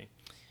 actually.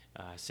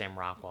 Sam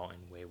Rockwell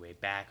in Way, Way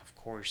Back, of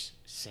course.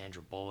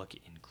 Sandra Bullock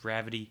in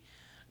Gravity.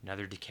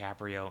 Another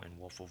DiCaprio in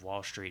Wolf of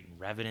Wall Street and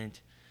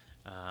Revenant.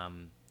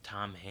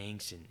 Tom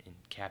Hanks in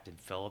Captain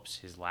Phillips.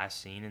 His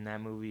last scene in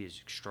that movie is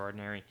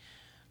extraordinary.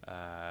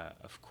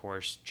 Of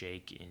course,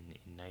 Jake in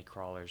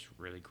Nightcrawler's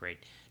really great.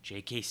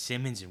 J.K.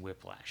 Simmons in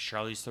Whiplash.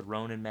 Charlize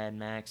Theron in Mad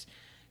Max.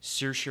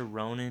 Saoirse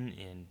Ronan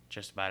in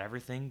just about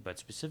everything, but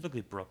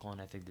specifically Brooklyn.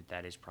 I think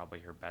that is probably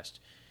her best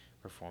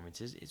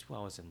performances, as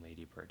well as in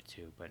Lady Bird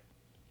too. But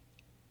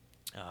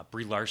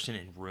Brie Larson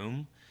in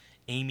Room.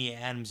 Amy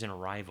Adams in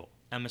Arrival.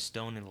 Emma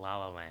Stone in La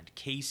La Land.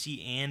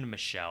 Casey and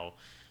Michelle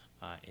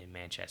in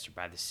Manchester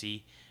by the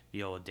Sea.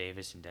 Viola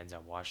Davis and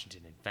Denzel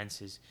Washington in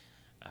Fences.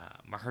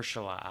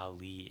 Mahershala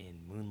Ali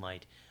in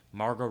Moonlight.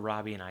 Margot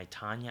Robbie and I,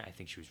 Tonya. I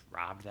think she was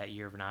robbed that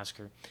year of an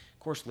Oscar. Of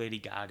course, Lady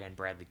Gaga and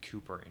Bradley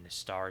Cooper in A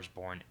Star is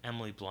Born.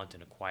 Emily Blunt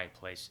in A Quiet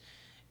Place.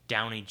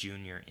 Downey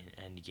Jr. in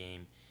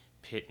Endgame.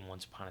 Pitt in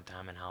Once Upon a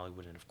Time in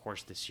Hollywood. And of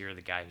course, this year,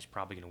 the guy who's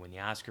probably going to win the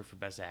Oscar for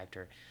Best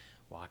Actor,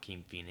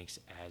 Joaquin Phoenix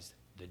as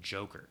the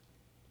Joker.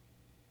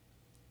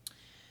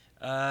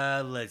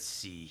 Let's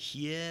see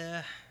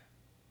here.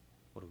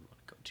 What do we want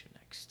to go to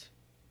next?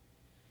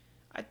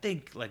 I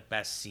think like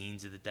best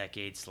scenes of the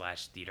decade /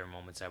 theater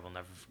moments I will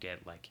never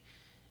forget, like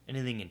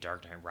anything in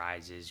Dark Knight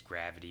Rises,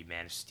 Gravity,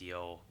 Man of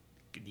Steel,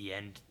 the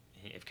end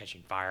of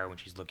Catching Fire when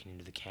she's looking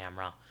into the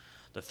camera,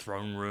 the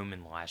throne room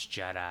in The Last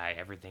Jedi,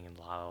 everything in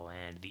La La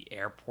Land, the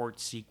airport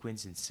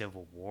sequence in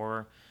Civil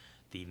War,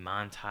 the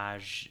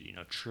montage,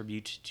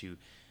 tribute to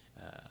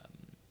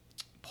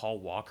Paul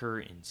Walker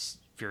in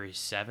Furious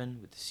 7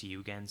 with the See You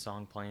Again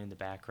song playing in the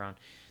background,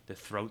 the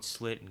throat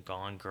slit in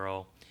Gone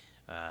Girl,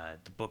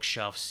 the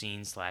bookshelf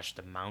scene /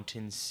 the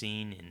mountain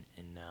scene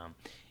in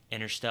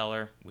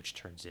Interstellar, which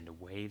turns into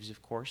waves,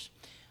 of course.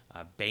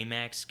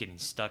 Baymax getting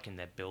stuck in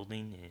that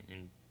building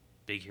in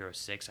Big Hero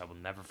 6. I will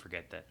never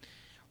forget that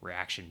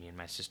reaction me and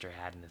my sister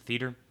had in the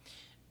theater.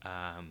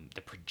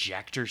 The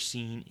projector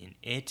scene in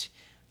It.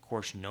 Of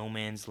course, No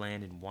Man's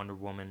Land in Wonder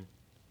Woman.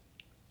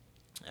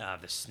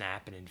 The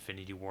snap in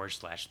Infinity War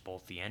 /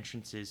 both the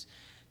entrances.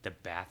 The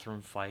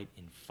bathroom fight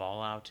in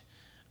Fallout.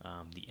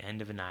 The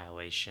end of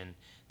Annihilation.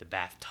 The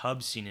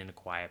bathtub scene in A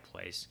Quiet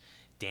Place.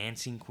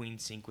 Dancing Queen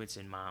sequence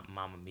in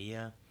Mamma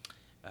Mia.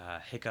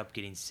 Hiccup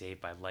getting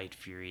saved by Light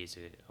Fury is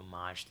a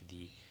homage to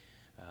the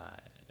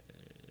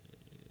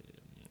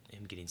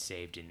him getting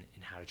saved in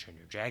How to Train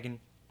Your Dragon.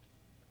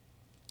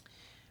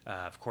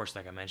 Of course,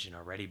 like I mentioned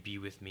already, Be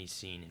With Me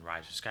scene in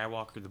Rise of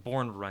Skywalker. The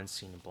Born to Run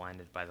scene in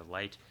Blinded by the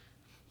Light.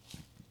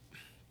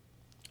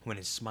 When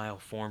his smile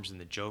forms in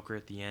the Joker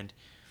at the end.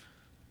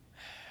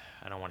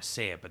 I don't want to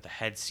say it, but the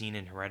head scene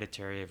in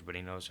Hereditary,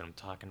 everybody knows what I'm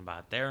talking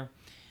about there.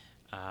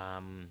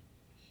 Of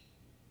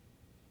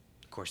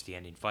course, the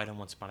ending fight on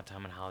Once Upon a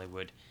Time in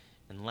Hollywood.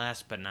 And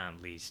last but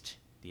not least,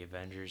 the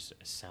Avengers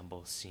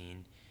Assemble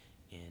scene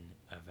in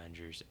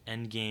Avengers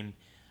Endgame.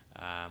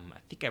 I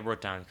think I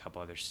wrote down a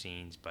couple other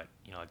scenes, but,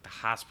 like the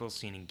hospital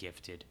scene in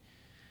Gifted.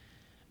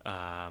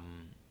 The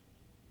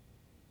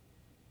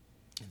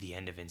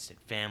end of Instant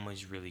Family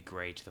is really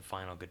great. The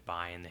final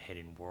goodbye in The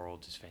Hidden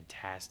World is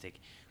fantastic.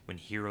 When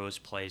Heroes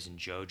plays in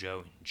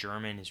JoJo in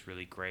German is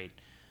really great.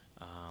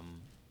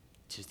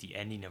 Just the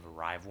ending of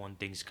Arrival when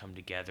things come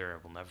together. I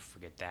will never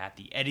forget that.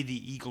 The Eddie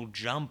the Eagle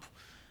jump.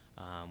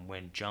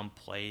 When Jump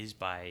plays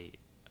by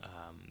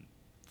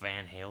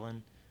Van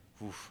Halen.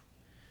 Oof.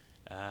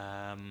 The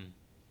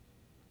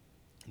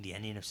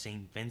ending of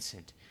St.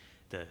 Vincent.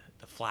 The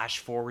flash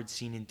forward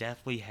scene in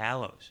Deathly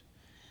Hallows.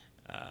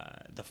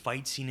 The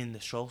fight scene in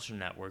The Social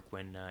Network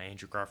when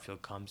Andrew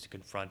Garfield comes to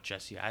confront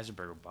Jesse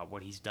Eisenberg about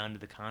what he's done to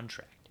the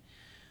contract.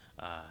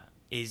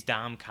 Is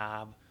Dom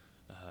Cobb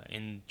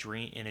in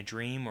a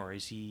dream, or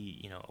is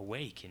he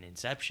awake in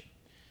Inception?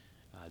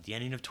 The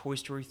ending of Toy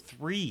Story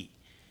 3.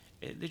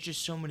 There's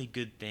just so many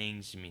good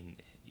things. I mean,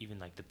 even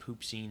like the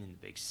poop scene in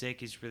The Big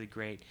Sick is really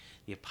great.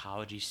 The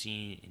apology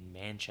scene in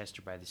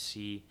Manchester by the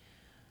Sea.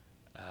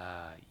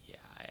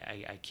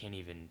 I can't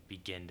even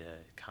begin to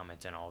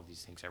comment on all of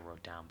these things I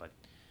wrote down, but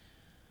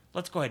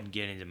let's go ahead and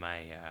get into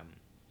my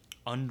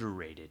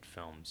underrated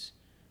films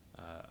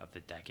of the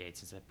decade,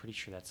 since I'm pretty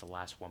sure that's the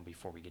last one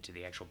before we get to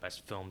the actual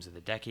best films of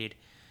the decade.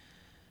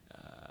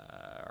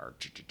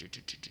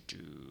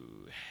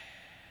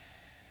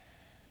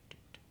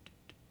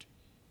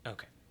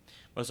 Okay.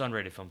 Most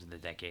underrated films of the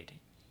decade.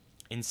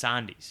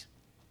 Incendies,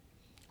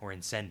 or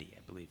Incendi, I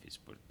believe is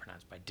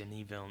pronounced by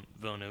Denis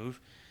Villeneuve.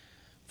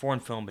 Foreign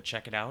film, but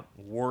check it out.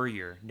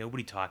 Warrior.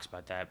 Nobody talks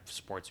about that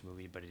sports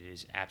movie, but it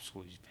is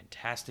absolutely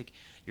fantastic.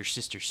 Your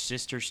Sister's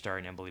Sister,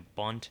 starring Emily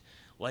Blunt.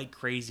 Like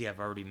Crazy, I've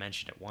already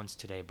mentioned it once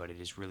today, but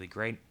it is really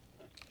great.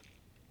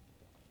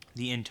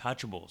 The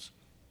Intouchables,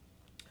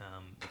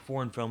 the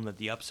foreign film that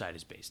The Upside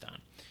is based on,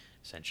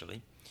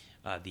 essentially.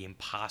 The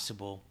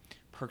Impossible,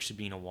 Perks of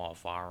Being a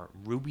Wallflower.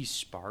 Ruby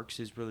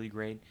Sparks is really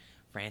great.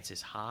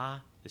 Frances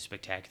Ha, The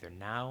Spectacular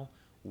Now.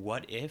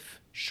 What If,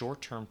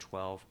 Short Term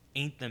 12,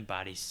 Ain't Them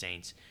Bodies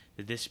Saints,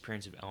 The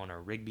Disappearance of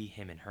Eleanor Rigby,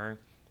 Him and Her,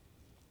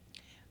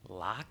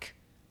 Locke,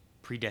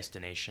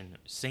 Predestination,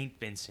 St.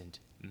 Vincent,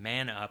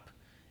 Man Up,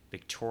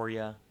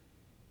 Victoria,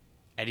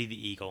 Eddie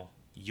the Eagle,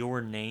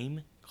 Your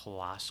Name,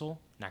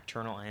 Colossal,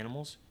 Nocturnal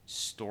Animals,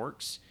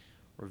 Storks,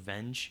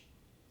 Revenge,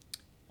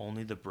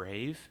 Only the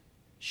Brave,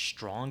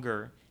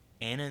 Stronger,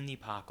 Anna and the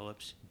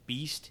Apocalypse,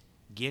 Beast,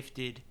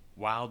 Gifted,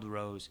 Wild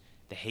Rose,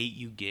 The Hate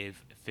You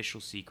Give,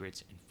 Official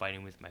Secrets, and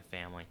Fighting with My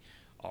Family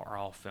are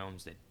all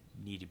films that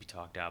need to be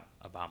talked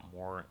about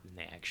more than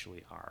they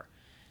actually are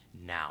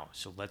now.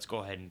 So let's go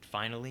ahead and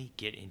finally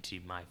get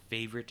into my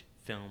favorite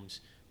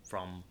films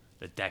from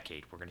the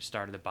decade. We're going to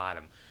start at the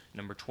bottom.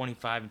 Number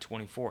 25 and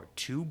 24,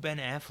 two Ben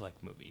Affleck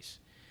movies.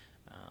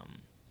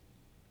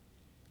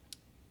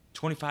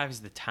 25 is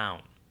The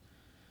Town.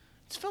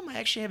 It's a film I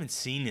actually haven't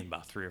seen in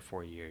about 3 or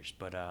 4 years,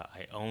 but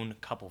I own a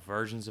couple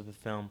versions of the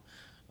film,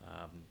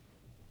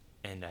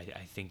 and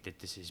I think that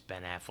this is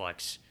Ben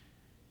Affleck's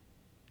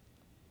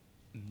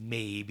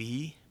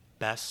maybe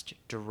best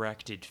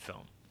directed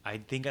film. I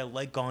think I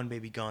like Gone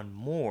Baby Gone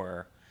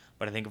more,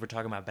 but I think if we're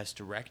talking about best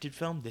directed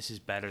film, this is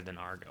better than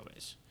Argo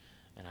is.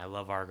 And I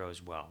love Argo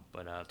as well.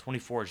 But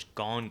 24 is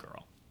Gone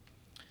Girl.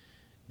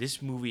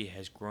 This movie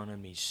has grown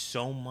on me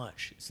so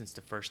much since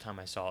the first time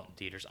I saw it in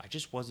theaters. I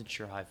just wasn't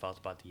sure how I felt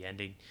about the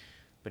ending.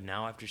 But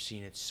now, after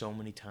seeing it so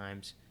many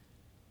times,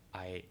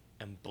 I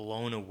am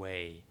blown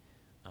away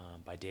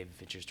by David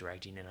Fincher's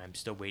directing, and I'm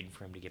still waiting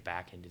for him to get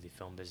back into the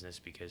film business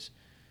because,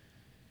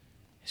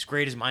 as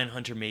great as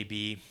Mindhunter may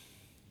be,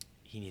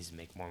 he needs to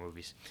make more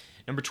movies.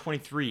 Number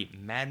 23,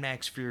 Mad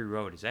Max Fury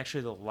Road is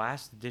actually the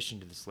last addition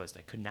to this list.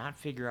 I could not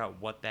figure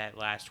out what that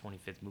last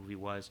 25th movie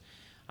was.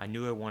 I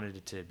knew I wanted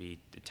it to be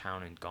The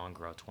Town and Gone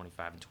Girl,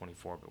 25 and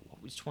 24, but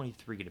what was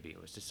 23 going to be?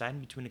 I was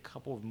deciding between a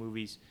couple of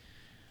movies,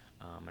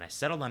 and I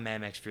settled on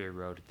Mad Max Fury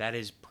Road. That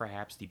is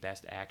perhaps the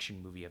best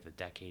action movie of the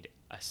decade,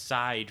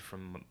 aside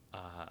from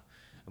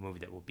a movie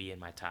that will be in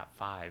my top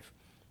 5.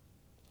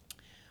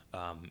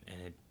 And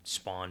it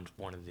spawned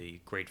one of the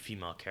great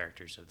female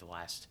characters of the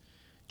last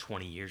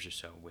 20 years or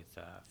so with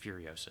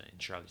Furiosa and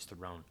Charlize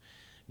Theron.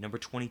 Number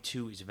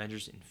 22 is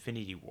Avengers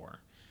Infinity War.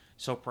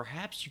 So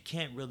perhaps you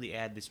can't really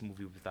add this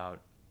movie without,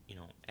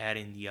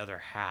 adding the other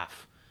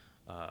half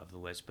of the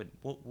list, but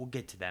we'll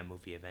get to that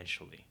movie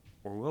eventually,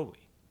 or will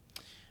we?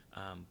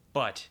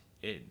 But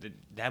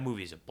that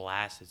movie is a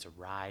blast. It's a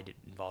ride. It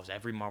involves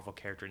every Marvel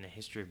character in the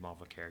history of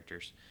Marvel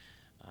characters.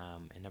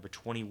 And number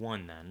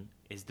 21 then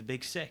is The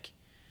Big Sick.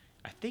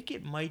 I think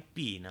it might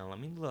be. Now let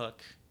me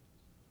look.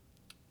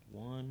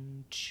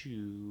 1,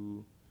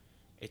 2.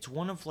 It's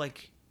one of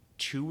like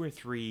 2 or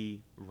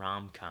 3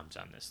 rom-coms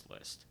on this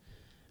list.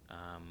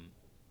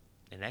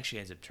 And it actually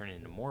ends up turning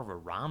into more of a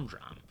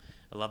rom-dram.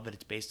 I love that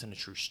it's based on a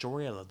true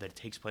story. I love that it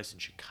takes place in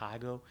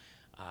Chicago.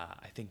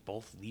 I think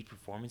both lead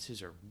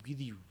performances are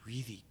really,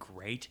 really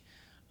great.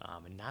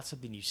 And not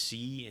something you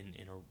see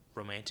in a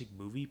romantic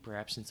movie,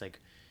 perhaps since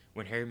like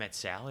When Harry Met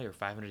Sally or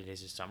 500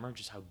 Days of Summer,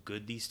 just how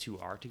good these two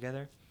are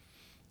together.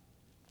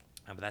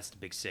 But that's The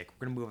Big Sick.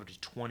 We're going to move over to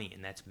 20,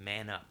 and that's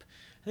Man Up.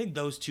 I think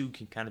those two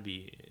can kind of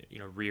be,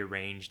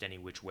 rearranged any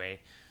which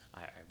way.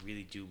 I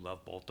really do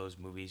love both those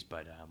movies,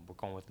 but we're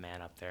going with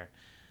Man Up there.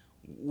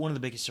 One of the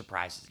biggest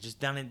surprises. Just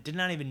did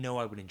not even know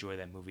I would enjoy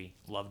that movie.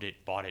 Loved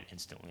it, bought it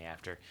instantly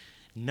after.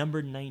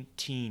 Number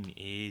 19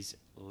 is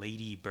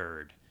Lady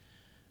Bird.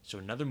 So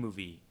another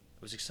movie I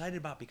was excited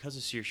about because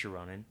of Saoirse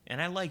Ronan, and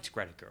I liked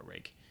Greta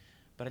Gerwig,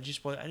 but I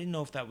didn't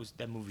know if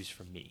that movie's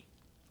for me.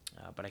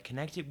 But I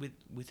connected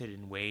with it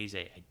in ways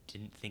I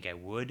didn't think I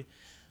would.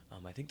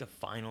 I think the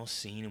final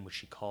scene in which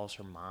she calls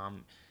her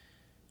mom,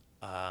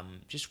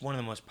 just one of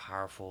the most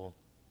powerful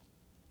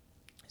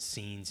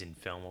scenes in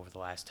film over the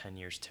last 10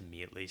 years, to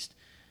me at least,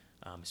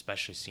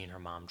 especially seeing her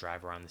mom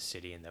drive around the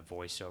city and the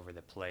voiceover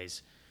that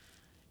plays.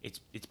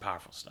 It's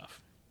powerful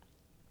stuff.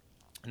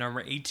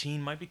 Number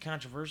 18 might be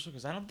controversial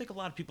because I don't think a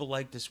lot of people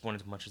like this one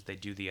as much as they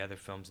do the other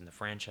films in the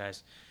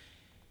franchise.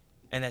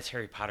 And that's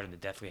Harry Potter and the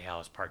Deathly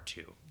Hallows Part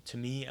 2. To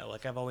me,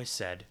 like I've always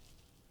said,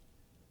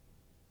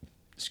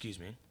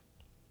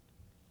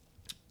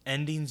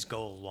 endings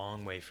go a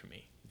long way for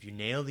me. If you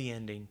nail the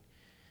ending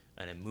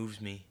and it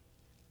moves me,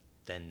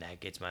 then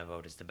that gets my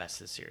vote as the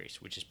best of the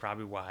series, which is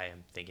probably why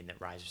I'm thinking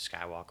that Rise of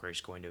Skywalker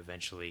is going to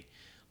eventually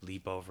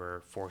leap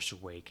over Force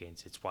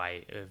Awakens. It's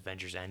why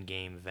Avengers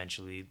Endgame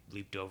eventually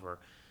leaped over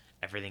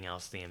everything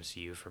else in the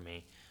MCU for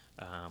me,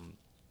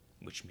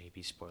 which may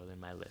be spoiling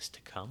my list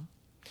to come.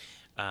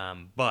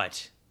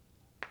 But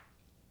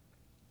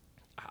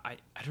I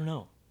don't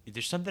know.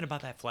 There's something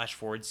about that flash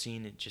forward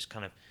scene that just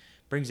kind of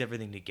brings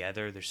everything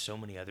together. There's so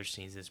many other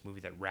scenes in this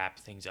movie that wrap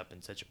things up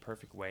in such a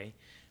perfect way.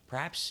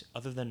 Perhaps,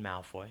 other than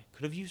Malfoy,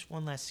 could have used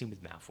one last scene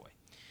with Malfoy.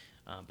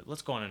 But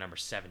let's go on to number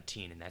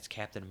 17, and that's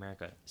Captain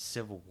America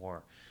Civil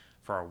War.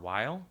 For a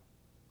while,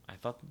 I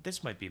thought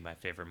this might be my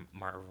favorite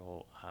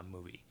Marvel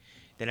movie.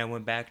 Then I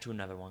went back to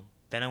another one.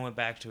 Then I went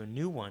back to a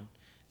new one.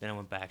 Then I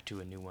went back to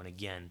a new one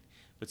again.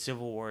 But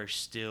Civil War is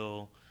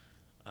still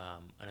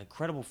an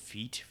incredible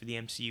feat for the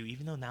MCU,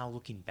 even though now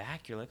looking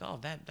back, you're like, oh,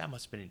 that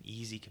must have been an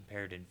easy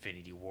compared to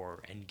Infinity War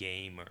or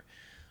Endgame or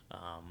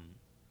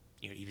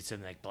even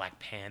something like Black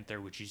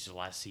Panther, which uses a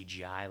lot of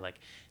CGI. Like,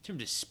 in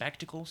terms of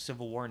spectacle,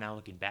 Civil War, now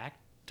looking back,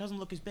 doesn't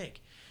look as big.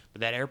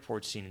 But that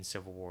airport scene in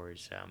Civil War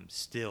is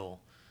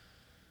still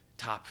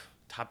top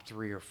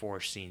 3 or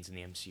 4 scenes in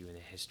the MCU in the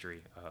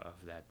history of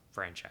that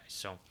franchise.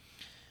 So,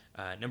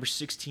 number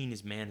 16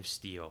 is Man of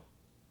Steel.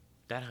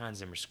 That Hans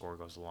Zimmer score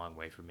goes a long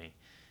way for me,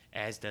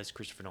 as does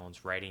Christopher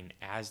Nolan's writing,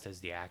 as does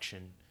the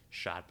action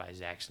shot by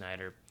Zack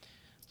Snyder.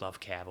 Love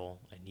Cavill.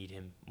 I need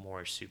him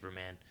more as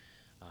Superman.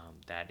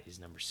 That is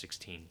number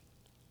 16.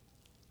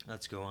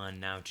 Let's go on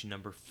now to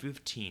number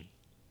 15,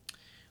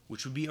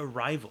 which would be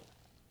Arrival.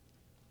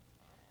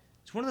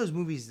 It's one of those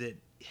movies that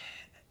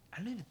I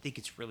don't even think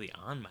it's really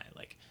on my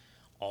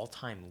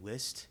all-time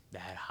list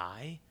that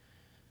high.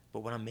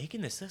 But when I'm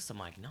making this list, I'm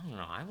like, no,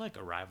 I like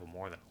Arrival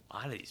more than a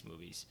lot of these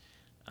movies,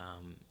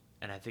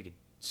 and I think it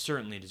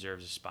certainly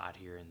deserves a spot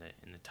here in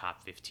the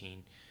top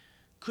 15.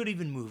 Could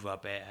even move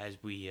up as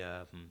we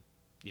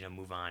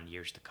move on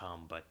years to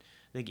come. But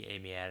I think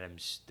Amy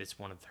Adams, that's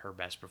one of her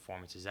best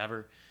performances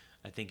ever.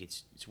 I think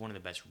it's one of the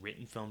best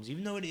written films,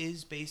 even though it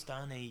is based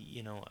on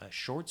a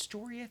short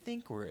story, I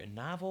think, or a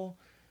novel,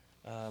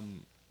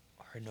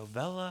 or a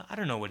novella. I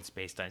don't know what it's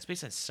based on. It's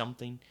based on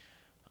something.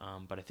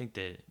 But I think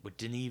that what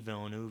Denis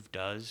Villeneuve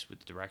does with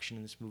the direction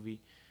in this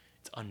movie,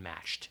 it's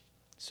unmatched.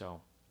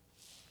 So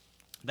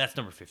that's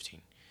number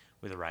 15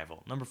 with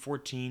Arrival. Number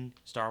 14,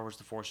 Star Wars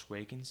The Force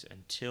Awakens.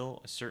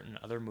 Until a certain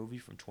other movie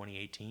from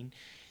 2018,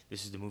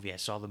 this is the movie I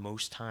saw the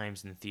most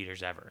times in the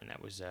theaters ever. And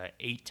that was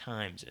 8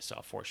 times I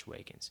saw Force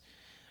Awakens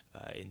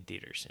in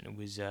theaters. And it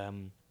was,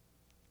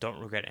 don't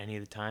regret any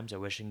of the times. I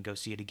wish I can go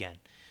see it again,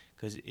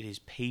 because it is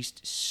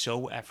paced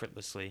so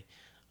effortlessly.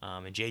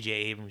 And J.J.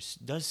 Abrams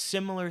does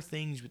similar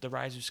things with The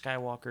Rise of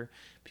Skywalker.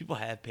 People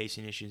have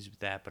pacing issues with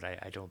that, but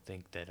I don't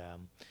think that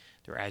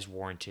they're as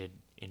warranted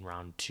in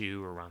round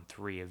 2 or round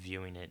 3 of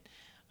viewing it.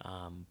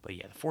 But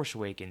yeah, The Force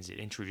Awakens, it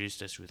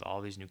introduced us with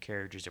all these new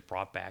characters. It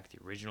brought back the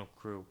original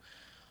crew.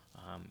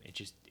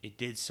 It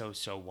did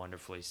so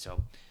wonderfully.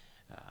 So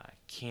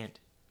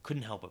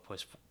couldn't help but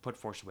put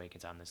Force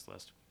Awakens on this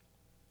list.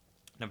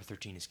 Number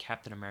 13 is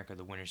Captain America: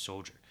 The Winter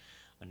Soldier.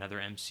 Another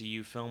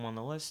MCU film on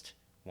the list.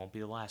 Won't be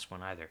the last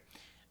one either.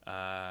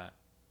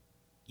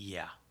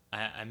 Yeah.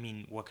 I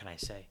mean, what can I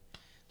say?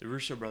 The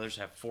Russo brothers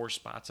have 4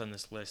 spots on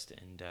this list,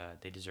 and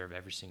they deserve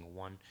every single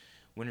one.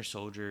 Winter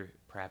Soldier,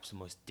 perhaps the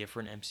most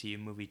different MCU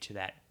movie to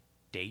that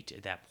date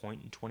at that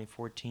point in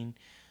 2014.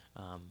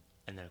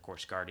 And then, of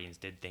course, Guardians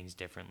did things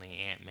differently.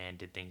 Ant-Man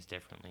did things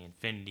differently.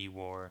 Infinity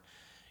War,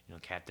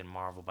 Captain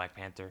Marvel, Black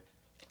Panther.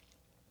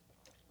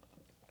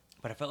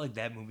 But I felt like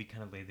that movie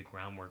kind of laid the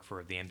groundwork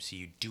for the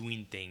MCU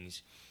doing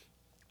things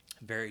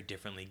very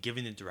differently,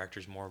 giving the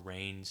directors more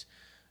reins.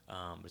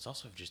 But it's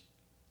also just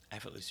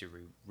effortlessly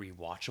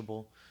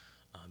rewatchable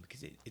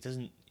because it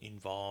doesn't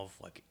involve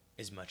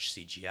as much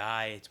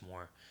CGI. It's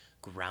more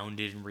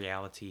grounded in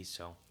reality.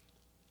 So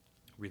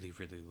really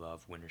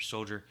love Winter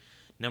Soldier.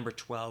 Number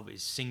 12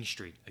 is Sing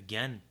Street.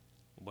 Again,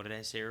 what did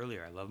I say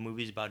earlier? I love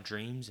movies about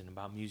dreams and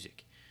about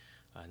music.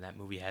 And that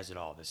movie has it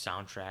all. The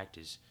soundtrack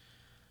is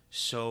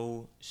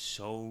so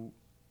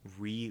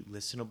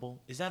re-listenable.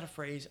 Is that a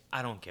phrase?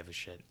 I don't give a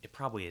shit. It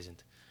probably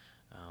isn't.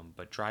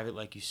 But Drive It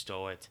Like You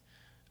Stole It.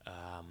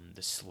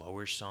 The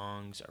slower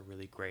songs are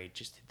really great.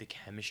 Just the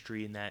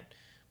chemistry in that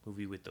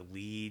movie with the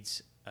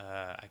leads.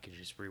 I could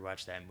just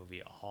rewatch that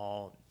movie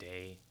all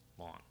day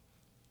long.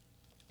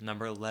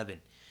 Number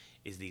 11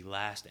 is the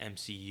last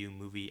MCU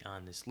movie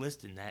on this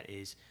list, and that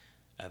is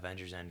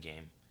Avengers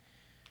Endgame.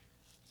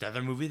 The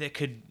other movie that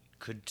could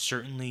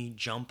certainly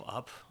jump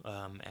up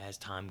as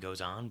time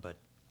goes on, but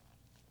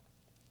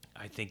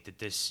I think that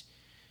this,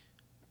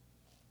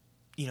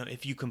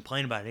 if you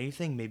complain about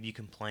anything, maybe you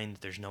complain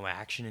that there's no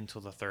action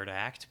until the third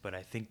act, but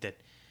I think that,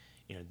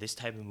 this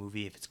type of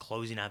movie, if it's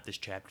closing out this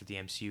chapter of the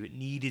MCU, it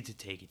needed to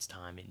take its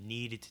time. It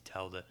needed to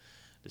tell the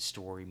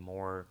story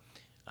more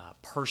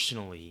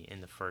personally in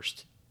the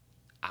first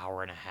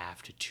hour and a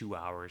half to 2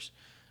 hours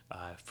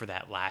for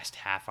that last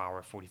half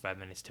hour, 45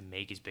 minutes to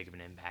make as big of an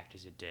impact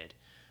as it did.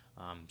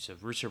 So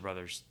Russo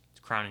Brothers'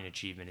 crowning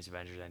achievement is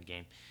Avengers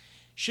Endgame.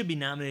 Should be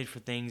nominated for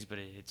things, but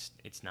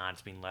it's not.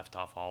 It's being left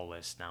off all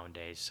lists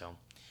nowadays. So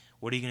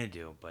what are you going to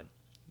do? But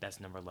that's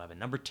number 11.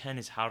 Number 10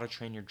 is How to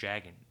Train Your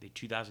Dragon, the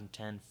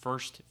 2010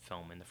 first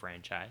film in the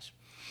franchise.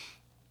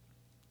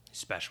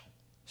 Special.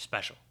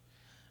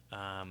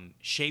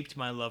 Shaped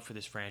my love for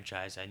this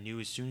franchise. I knew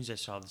as soon as I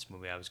saw this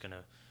movie I was going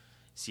to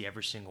see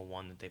every single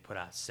one that they put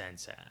out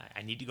since.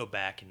 I need to go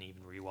back and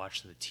even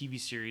rewatch the TV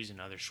series and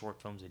other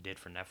short films they did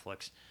for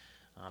Netflix,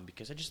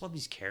 because I just love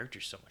these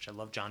characters so much. I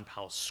love John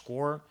Powell's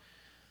score.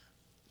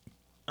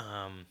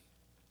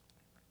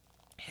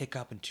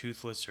 Hiccup and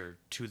Toothless are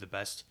two of the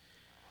best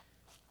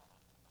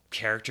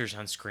characters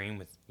on screen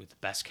with the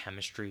best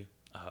chemistry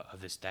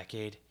of this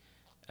decade.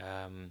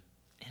 And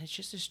it's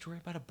just a story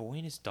about a boy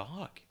and his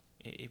dog.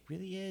 It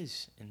really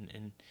is.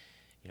 And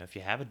if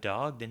you have a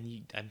dog,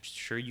 then I'm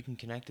sure you can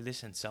connect to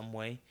this in some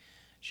way,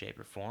 shape,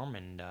 or form.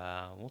 And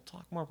we'll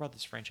talk more about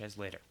this franchise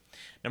later.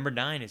 Number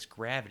 9 is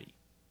Gravity.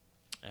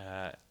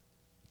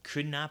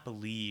 Could not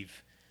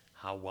believe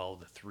how well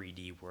the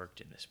 3D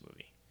worked in this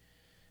movie.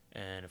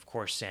 And of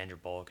course, Sandra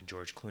Bullock and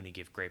George Clooney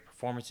give great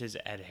performances.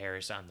 Ed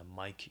Harris on the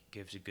mic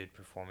gives a good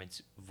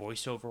performance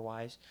voiceover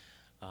wise.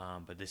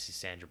 But this is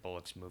Sandra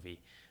Bullock's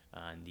movie.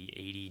 The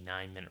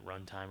 89-minute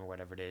runtime or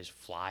whatever it is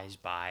flies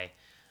by.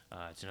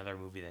 It's another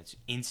movie that's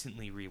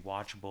instantly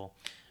rewatchable.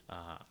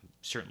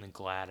 Certainly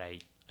glad I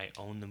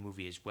own the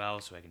movie as well,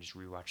 so I can just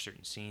rewatch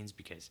certain scenes,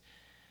 because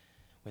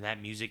when that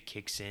music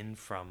kicks in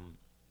from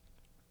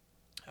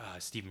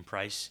Stephen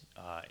Price,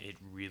 it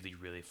really,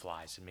 really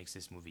flies. It makes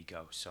this movie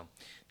go. So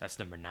that's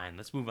number 9.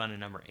 Let's move on to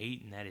number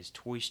 8, and that is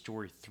Toy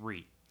Story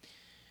 3.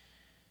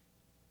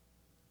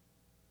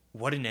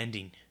 What an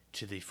ending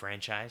to the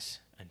franchise,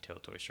 until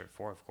Toy Story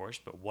 4, of course,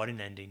 but what an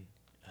ending.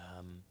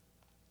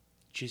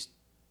 Just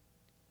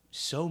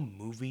so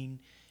moving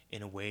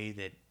in a way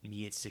that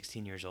me at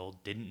 16 years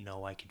old didn't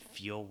know I could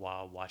feel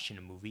while watching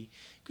a movie.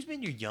 Because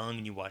when you're young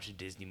and you watch the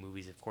Disney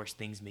movies, of course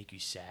things make you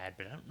sad,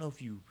 but I don't know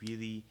if you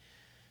really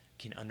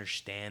can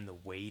understand the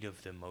weight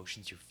of the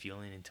emotions you're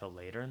feeling until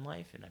later in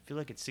life. And I feel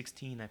like at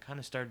 16, I kind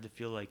of started to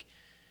feel like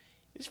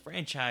this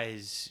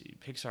franchise,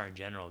 Pixar in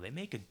general, they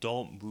make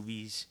adult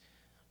movies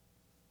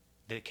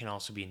that can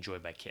also be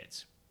enjoyed by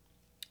kids.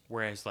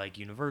 Whereas like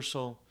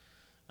Universal,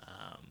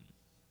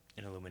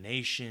 and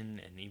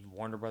Illumination, and even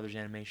Warner Brothers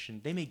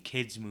Animation, they make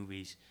kids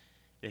movies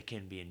that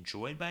can be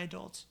enjoyed by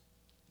adults.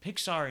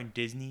 Pixar and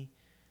Disney,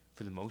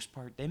 for the most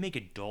part, they make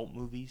adult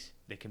movies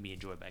that can be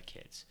enjoyed by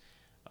kids.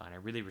 And I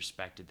really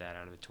respected that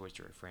out of the Toy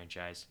Story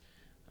franchise.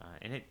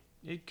 And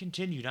it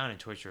continued on in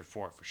Toy Story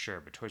 4 for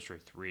sure, but Toy Story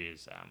 3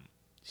 is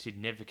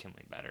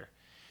significantly better.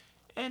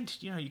 And,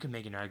 you can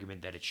make an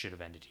argument that it should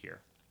have ended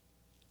here.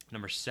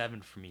 Number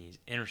 7 for me is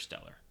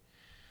Interstellar.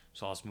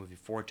 Saw this movie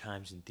 4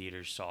 times in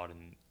theaters, saw it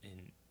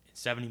in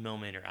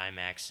 70mm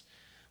IMAX,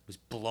 was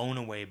blown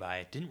away by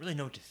it. Didn't really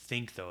know what to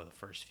think, though, the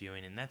first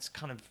viewing, and that's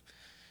kind of,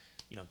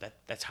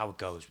 that's how it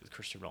goes with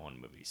Christopher Nolan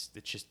movies.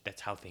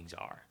 That's how things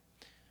are.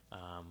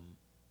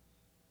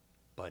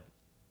 But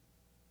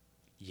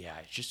yeah,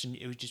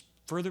 it was just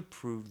further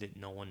proof that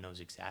Nolan knows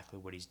exactly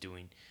what he's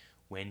doing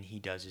when he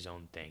does his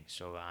own thing.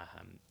 So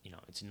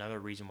it's another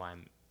reason why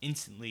I'm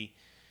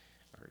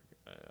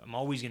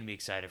always going to be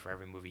excited for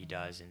every movie he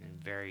does, and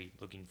very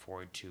looking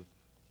forward to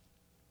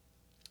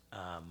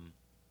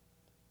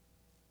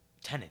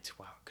Tenet.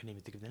 Wow, couldn't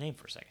even think of the name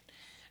for a second.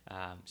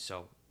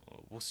 So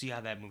we'll see how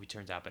that movie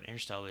turns out. But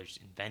Interstellar is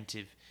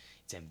inventive,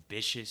 it's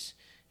ambitious,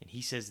 and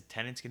he says that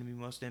Tenet's going to be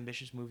the most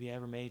ambitious movie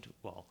ever made.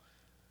 Well,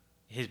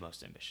 his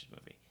most ambitious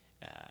movie.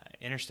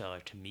 Interstellar,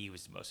 to me,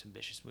 was the most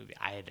ambitious movie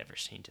I had ever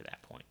seen to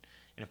that point,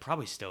 and it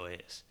probably still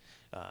is.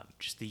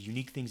 Just the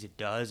unique things it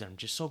does, and I'm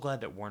just so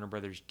glad that Warner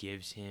Brothers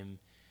gives him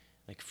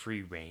like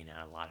free reign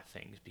on a lot of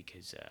things,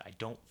 because I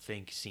don't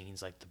think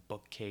scenes like the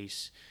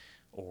bookcase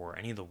or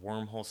any of the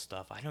wormhole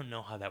stuff, I don't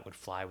know how that would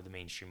fly with the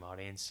mainstream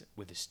audience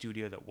with a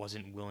studio that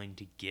wasn't willing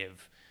to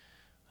give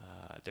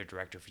their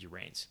director free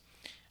reins.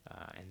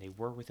 And they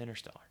were with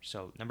Interstellar.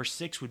 So number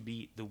 6 would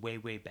be The Way,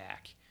 Way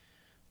Back.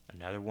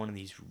 Another one of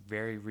these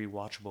very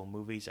rewatchable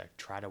movies. I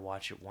try to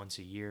watch it once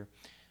a year.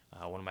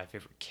 One of my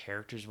favorite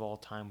characters of all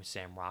time was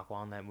Sam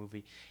Rockwell in that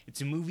movie. It's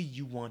a movie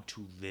you want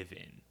to live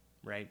in,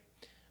 right?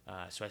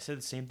 So I said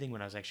the same thing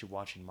when I was actually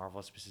watching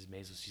Marvelous Mrs.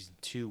 Maisel Season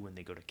 2 when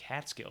they go to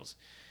Catskills.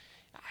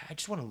 I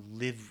just want to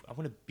live. I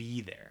want to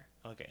be there.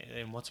 Okay,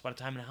 and Once Upon a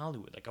Time in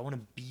Hollywood. Like, I want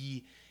to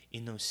be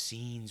in those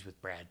scenes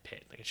with Brad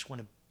Pitt. Like, I just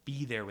want to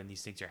be there when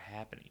these things are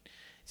happening.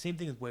 Same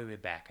thing with Way, Way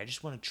Back. I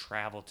just want to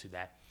travel to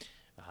that,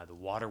 the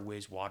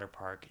Waterways water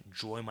park,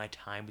 enjoy my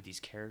time with these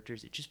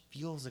characters. It just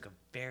feels like a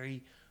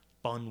very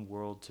fun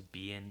world to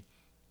be in.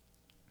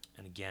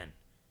 And again,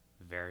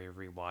 very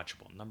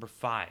rewatchable. Number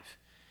 5,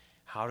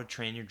 How to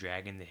Train Your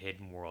Dragon: The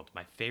Hidden World.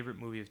 My favorite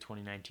movie of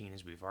 2019,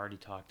 as we've already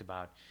talked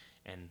about,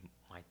 and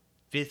my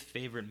 5th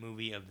favorite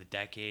movie of the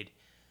decade.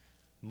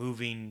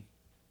 Moving,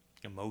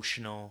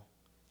 emotional,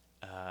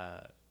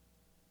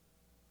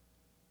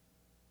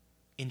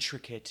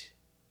 intricate.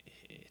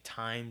 At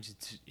times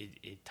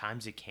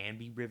it can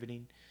be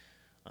riveting,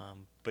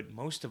 but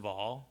most of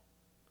all,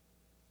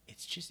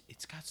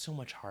 it's got so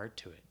much heart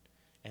to it,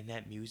 and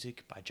that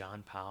music by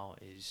John Powell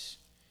is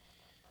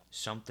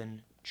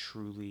something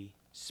truly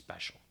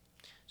special.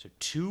 So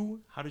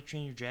 2 How to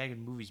Train Your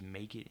Dragon movies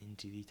make it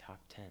into the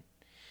top 10.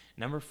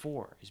 Number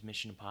 4 is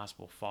Mission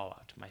Impossible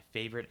Fallout, my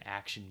favorite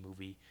action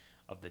movie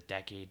of the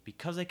decade,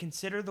 because I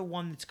consider the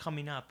one that's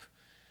coming up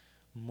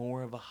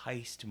more of a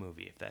heist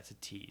movie, if that's a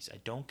tease. I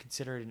don't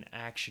consider it an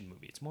action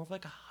movie. It's more of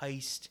like a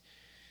heist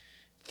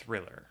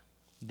thriller.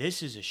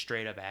 This is a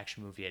straight up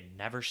action movie. It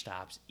never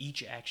stops.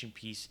 Each action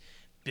piece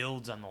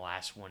builds on the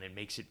last one and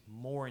makes it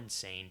more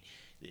insane.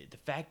 The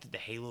fact that the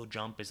Halo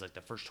jump is like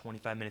the first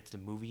 25 minutes of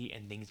the movie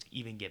and things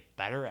even get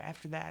better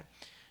after that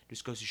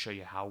just goes to show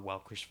you how well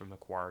Christopher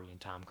McQuarrie and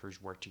Tom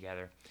Cruise work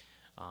together.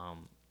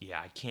 Yeah,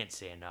 I can't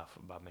say enough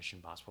about Mission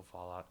Impossible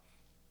Fallout.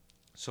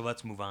 So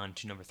let's move on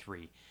to number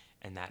 3,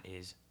 and that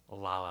is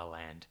La La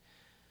Land.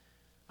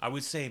 I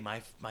would say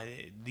my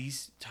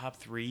these top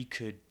 3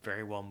 could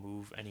very well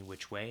move any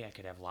which way. I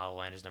could have La La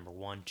Land as number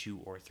 1,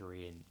 2, or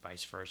 3, and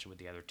vice versa with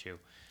the other 2.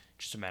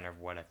 Just a matter of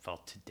what I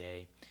felt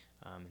today.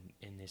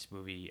 In this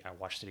movie, I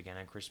watched it again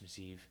on Christmas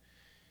Eve.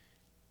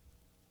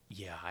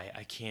 Yeah,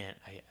 I can't.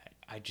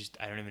 I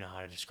don't even know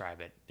how to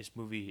describe it. This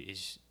movie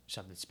is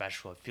something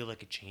special. I feel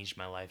like it changed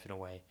my life in a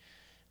way.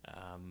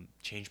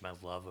 Changed my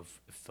love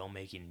of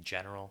filmmaking in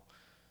general.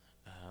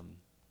 Um,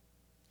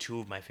 2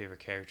 of my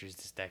favorite characters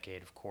this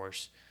decade, of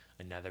course.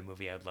 Another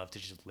movie I would love to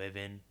just live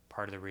in.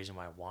 Part of the reason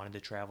why I wanted to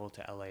travel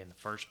to LA in the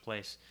first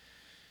place.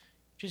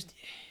 Just,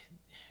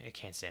 I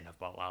can't say enough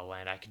about La La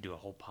Land. I could do a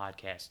whole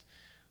podcast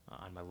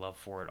on my love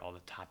for it, all the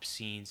top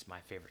scenes, my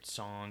favorite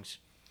songs,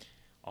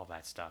 all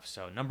that stuff.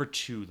 So number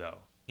 2, though,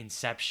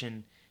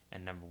 Inception,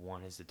 and number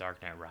 1 is The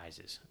Dark Knight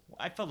Rises.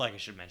 I felt like I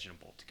should mention them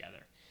both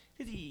together.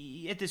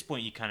 At this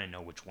point, you kind of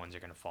know which ones are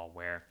going to fall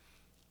where.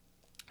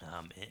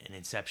 And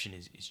Inception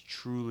is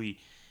truly,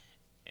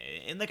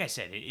 and like I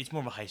said, it's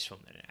more of a heist film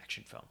than an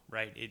action film,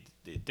 right?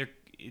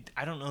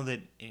 I don't know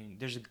that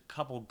there's a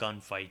couple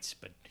gunfights,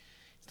 but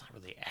it's not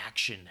really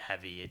action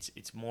heavy.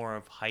 It's more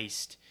of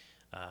heist,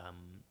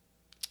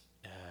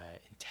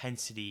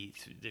 intensity.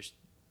 There's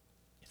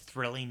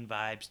thrilling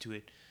vibes to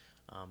it,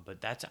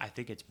 but I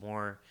think it's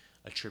more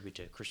a tribute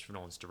to Christopher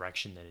Nolan's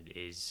direction than it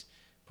is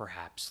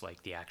perhaps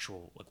like the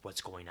actual like what's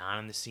going on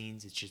in the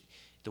scenes. It's just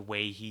the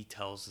way he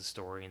tells the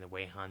story and the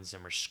way Hans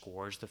Zimmer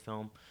scores the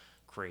film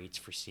creates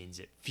for scenes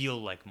that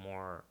feel like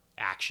more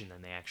action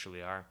than they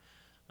actually are.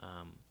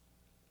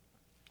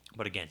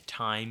 But again,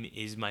 Time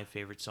is my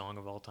favorite song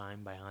of all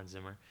time by Hans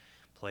Zimmer.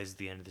 Plays at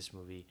the end of this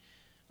movie.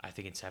 I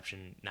think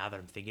Inception, now that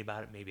I'm thinking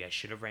about it, maybe I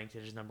should have ranked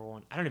it as number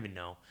 1. I don't even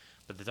know.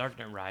 But The Dark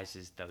Knight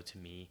Rises, though, to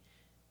me,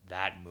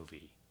 that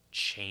movie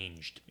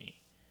changed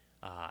me.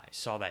 I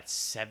saw that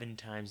 7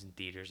 times in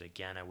theaters.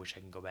 Again, I wish I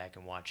can go back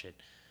and watch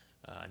it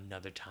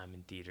another time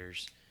in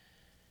theaters.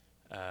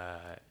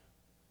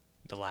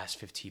 The last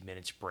 15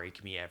 minutes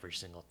break me every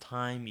single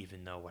time,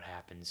 even though what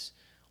happens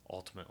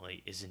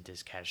ultimately isn't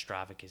as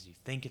catastrophic as you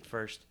think at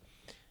first.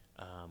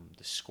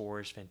 The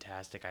score is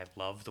fantastic. I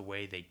love the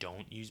way they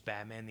don't use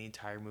Batman the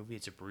entire movie.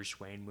 It's a Bruce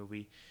Wayne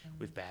movie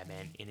with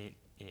Batman in it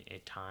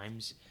at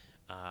times.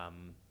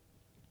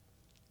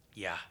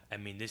 Yeah, I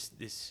mean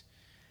this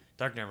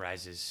Dark Knight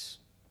Rises.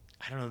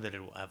 I don't know that it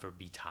will ever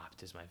be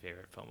topped as my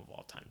favorite film of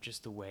all time.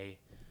 Just the way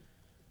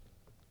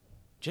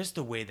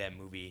that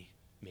movie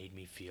made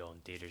me feel in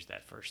theaters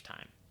that first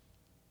time.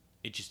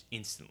 It just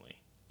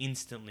instantly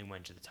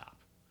went to the top.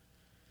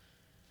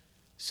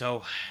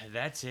 So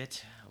that's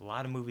it. A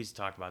lot of movies to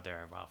talk about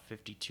there. About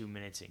 52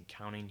 minutes and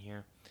counting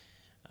here.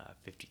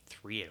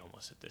 53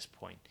 almost at this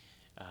point.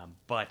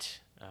 But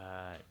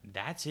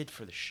that's it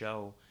for the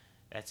show.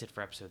 That's it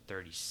for episode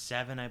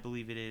 37, I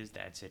believe it is.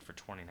 That's it for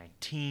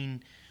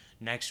 2019.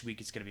 Next week,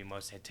 it's going to be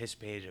most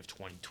anticipated of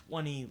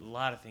 2020. A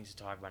lot of things to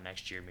talk about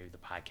next year. Maybe the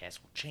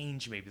podcast will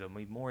change. Maybe there'll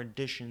be more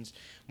editions,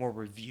 more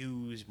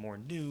reviews, more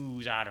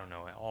news. I don't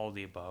know. All of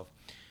the above.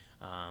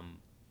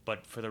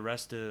 But for the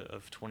rest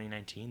of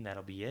 2019,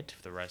 that'll be it.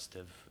 For the rest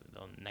of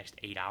the next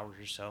 8 hours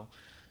or so,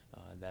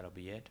 that'll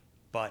be it.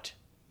 But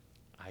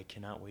I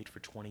cannot wait for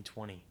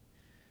 2020.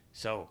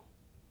 So,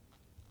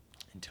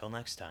 until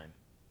next time,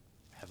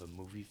 have a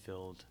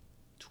movie-filled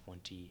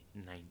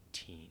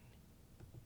 2019.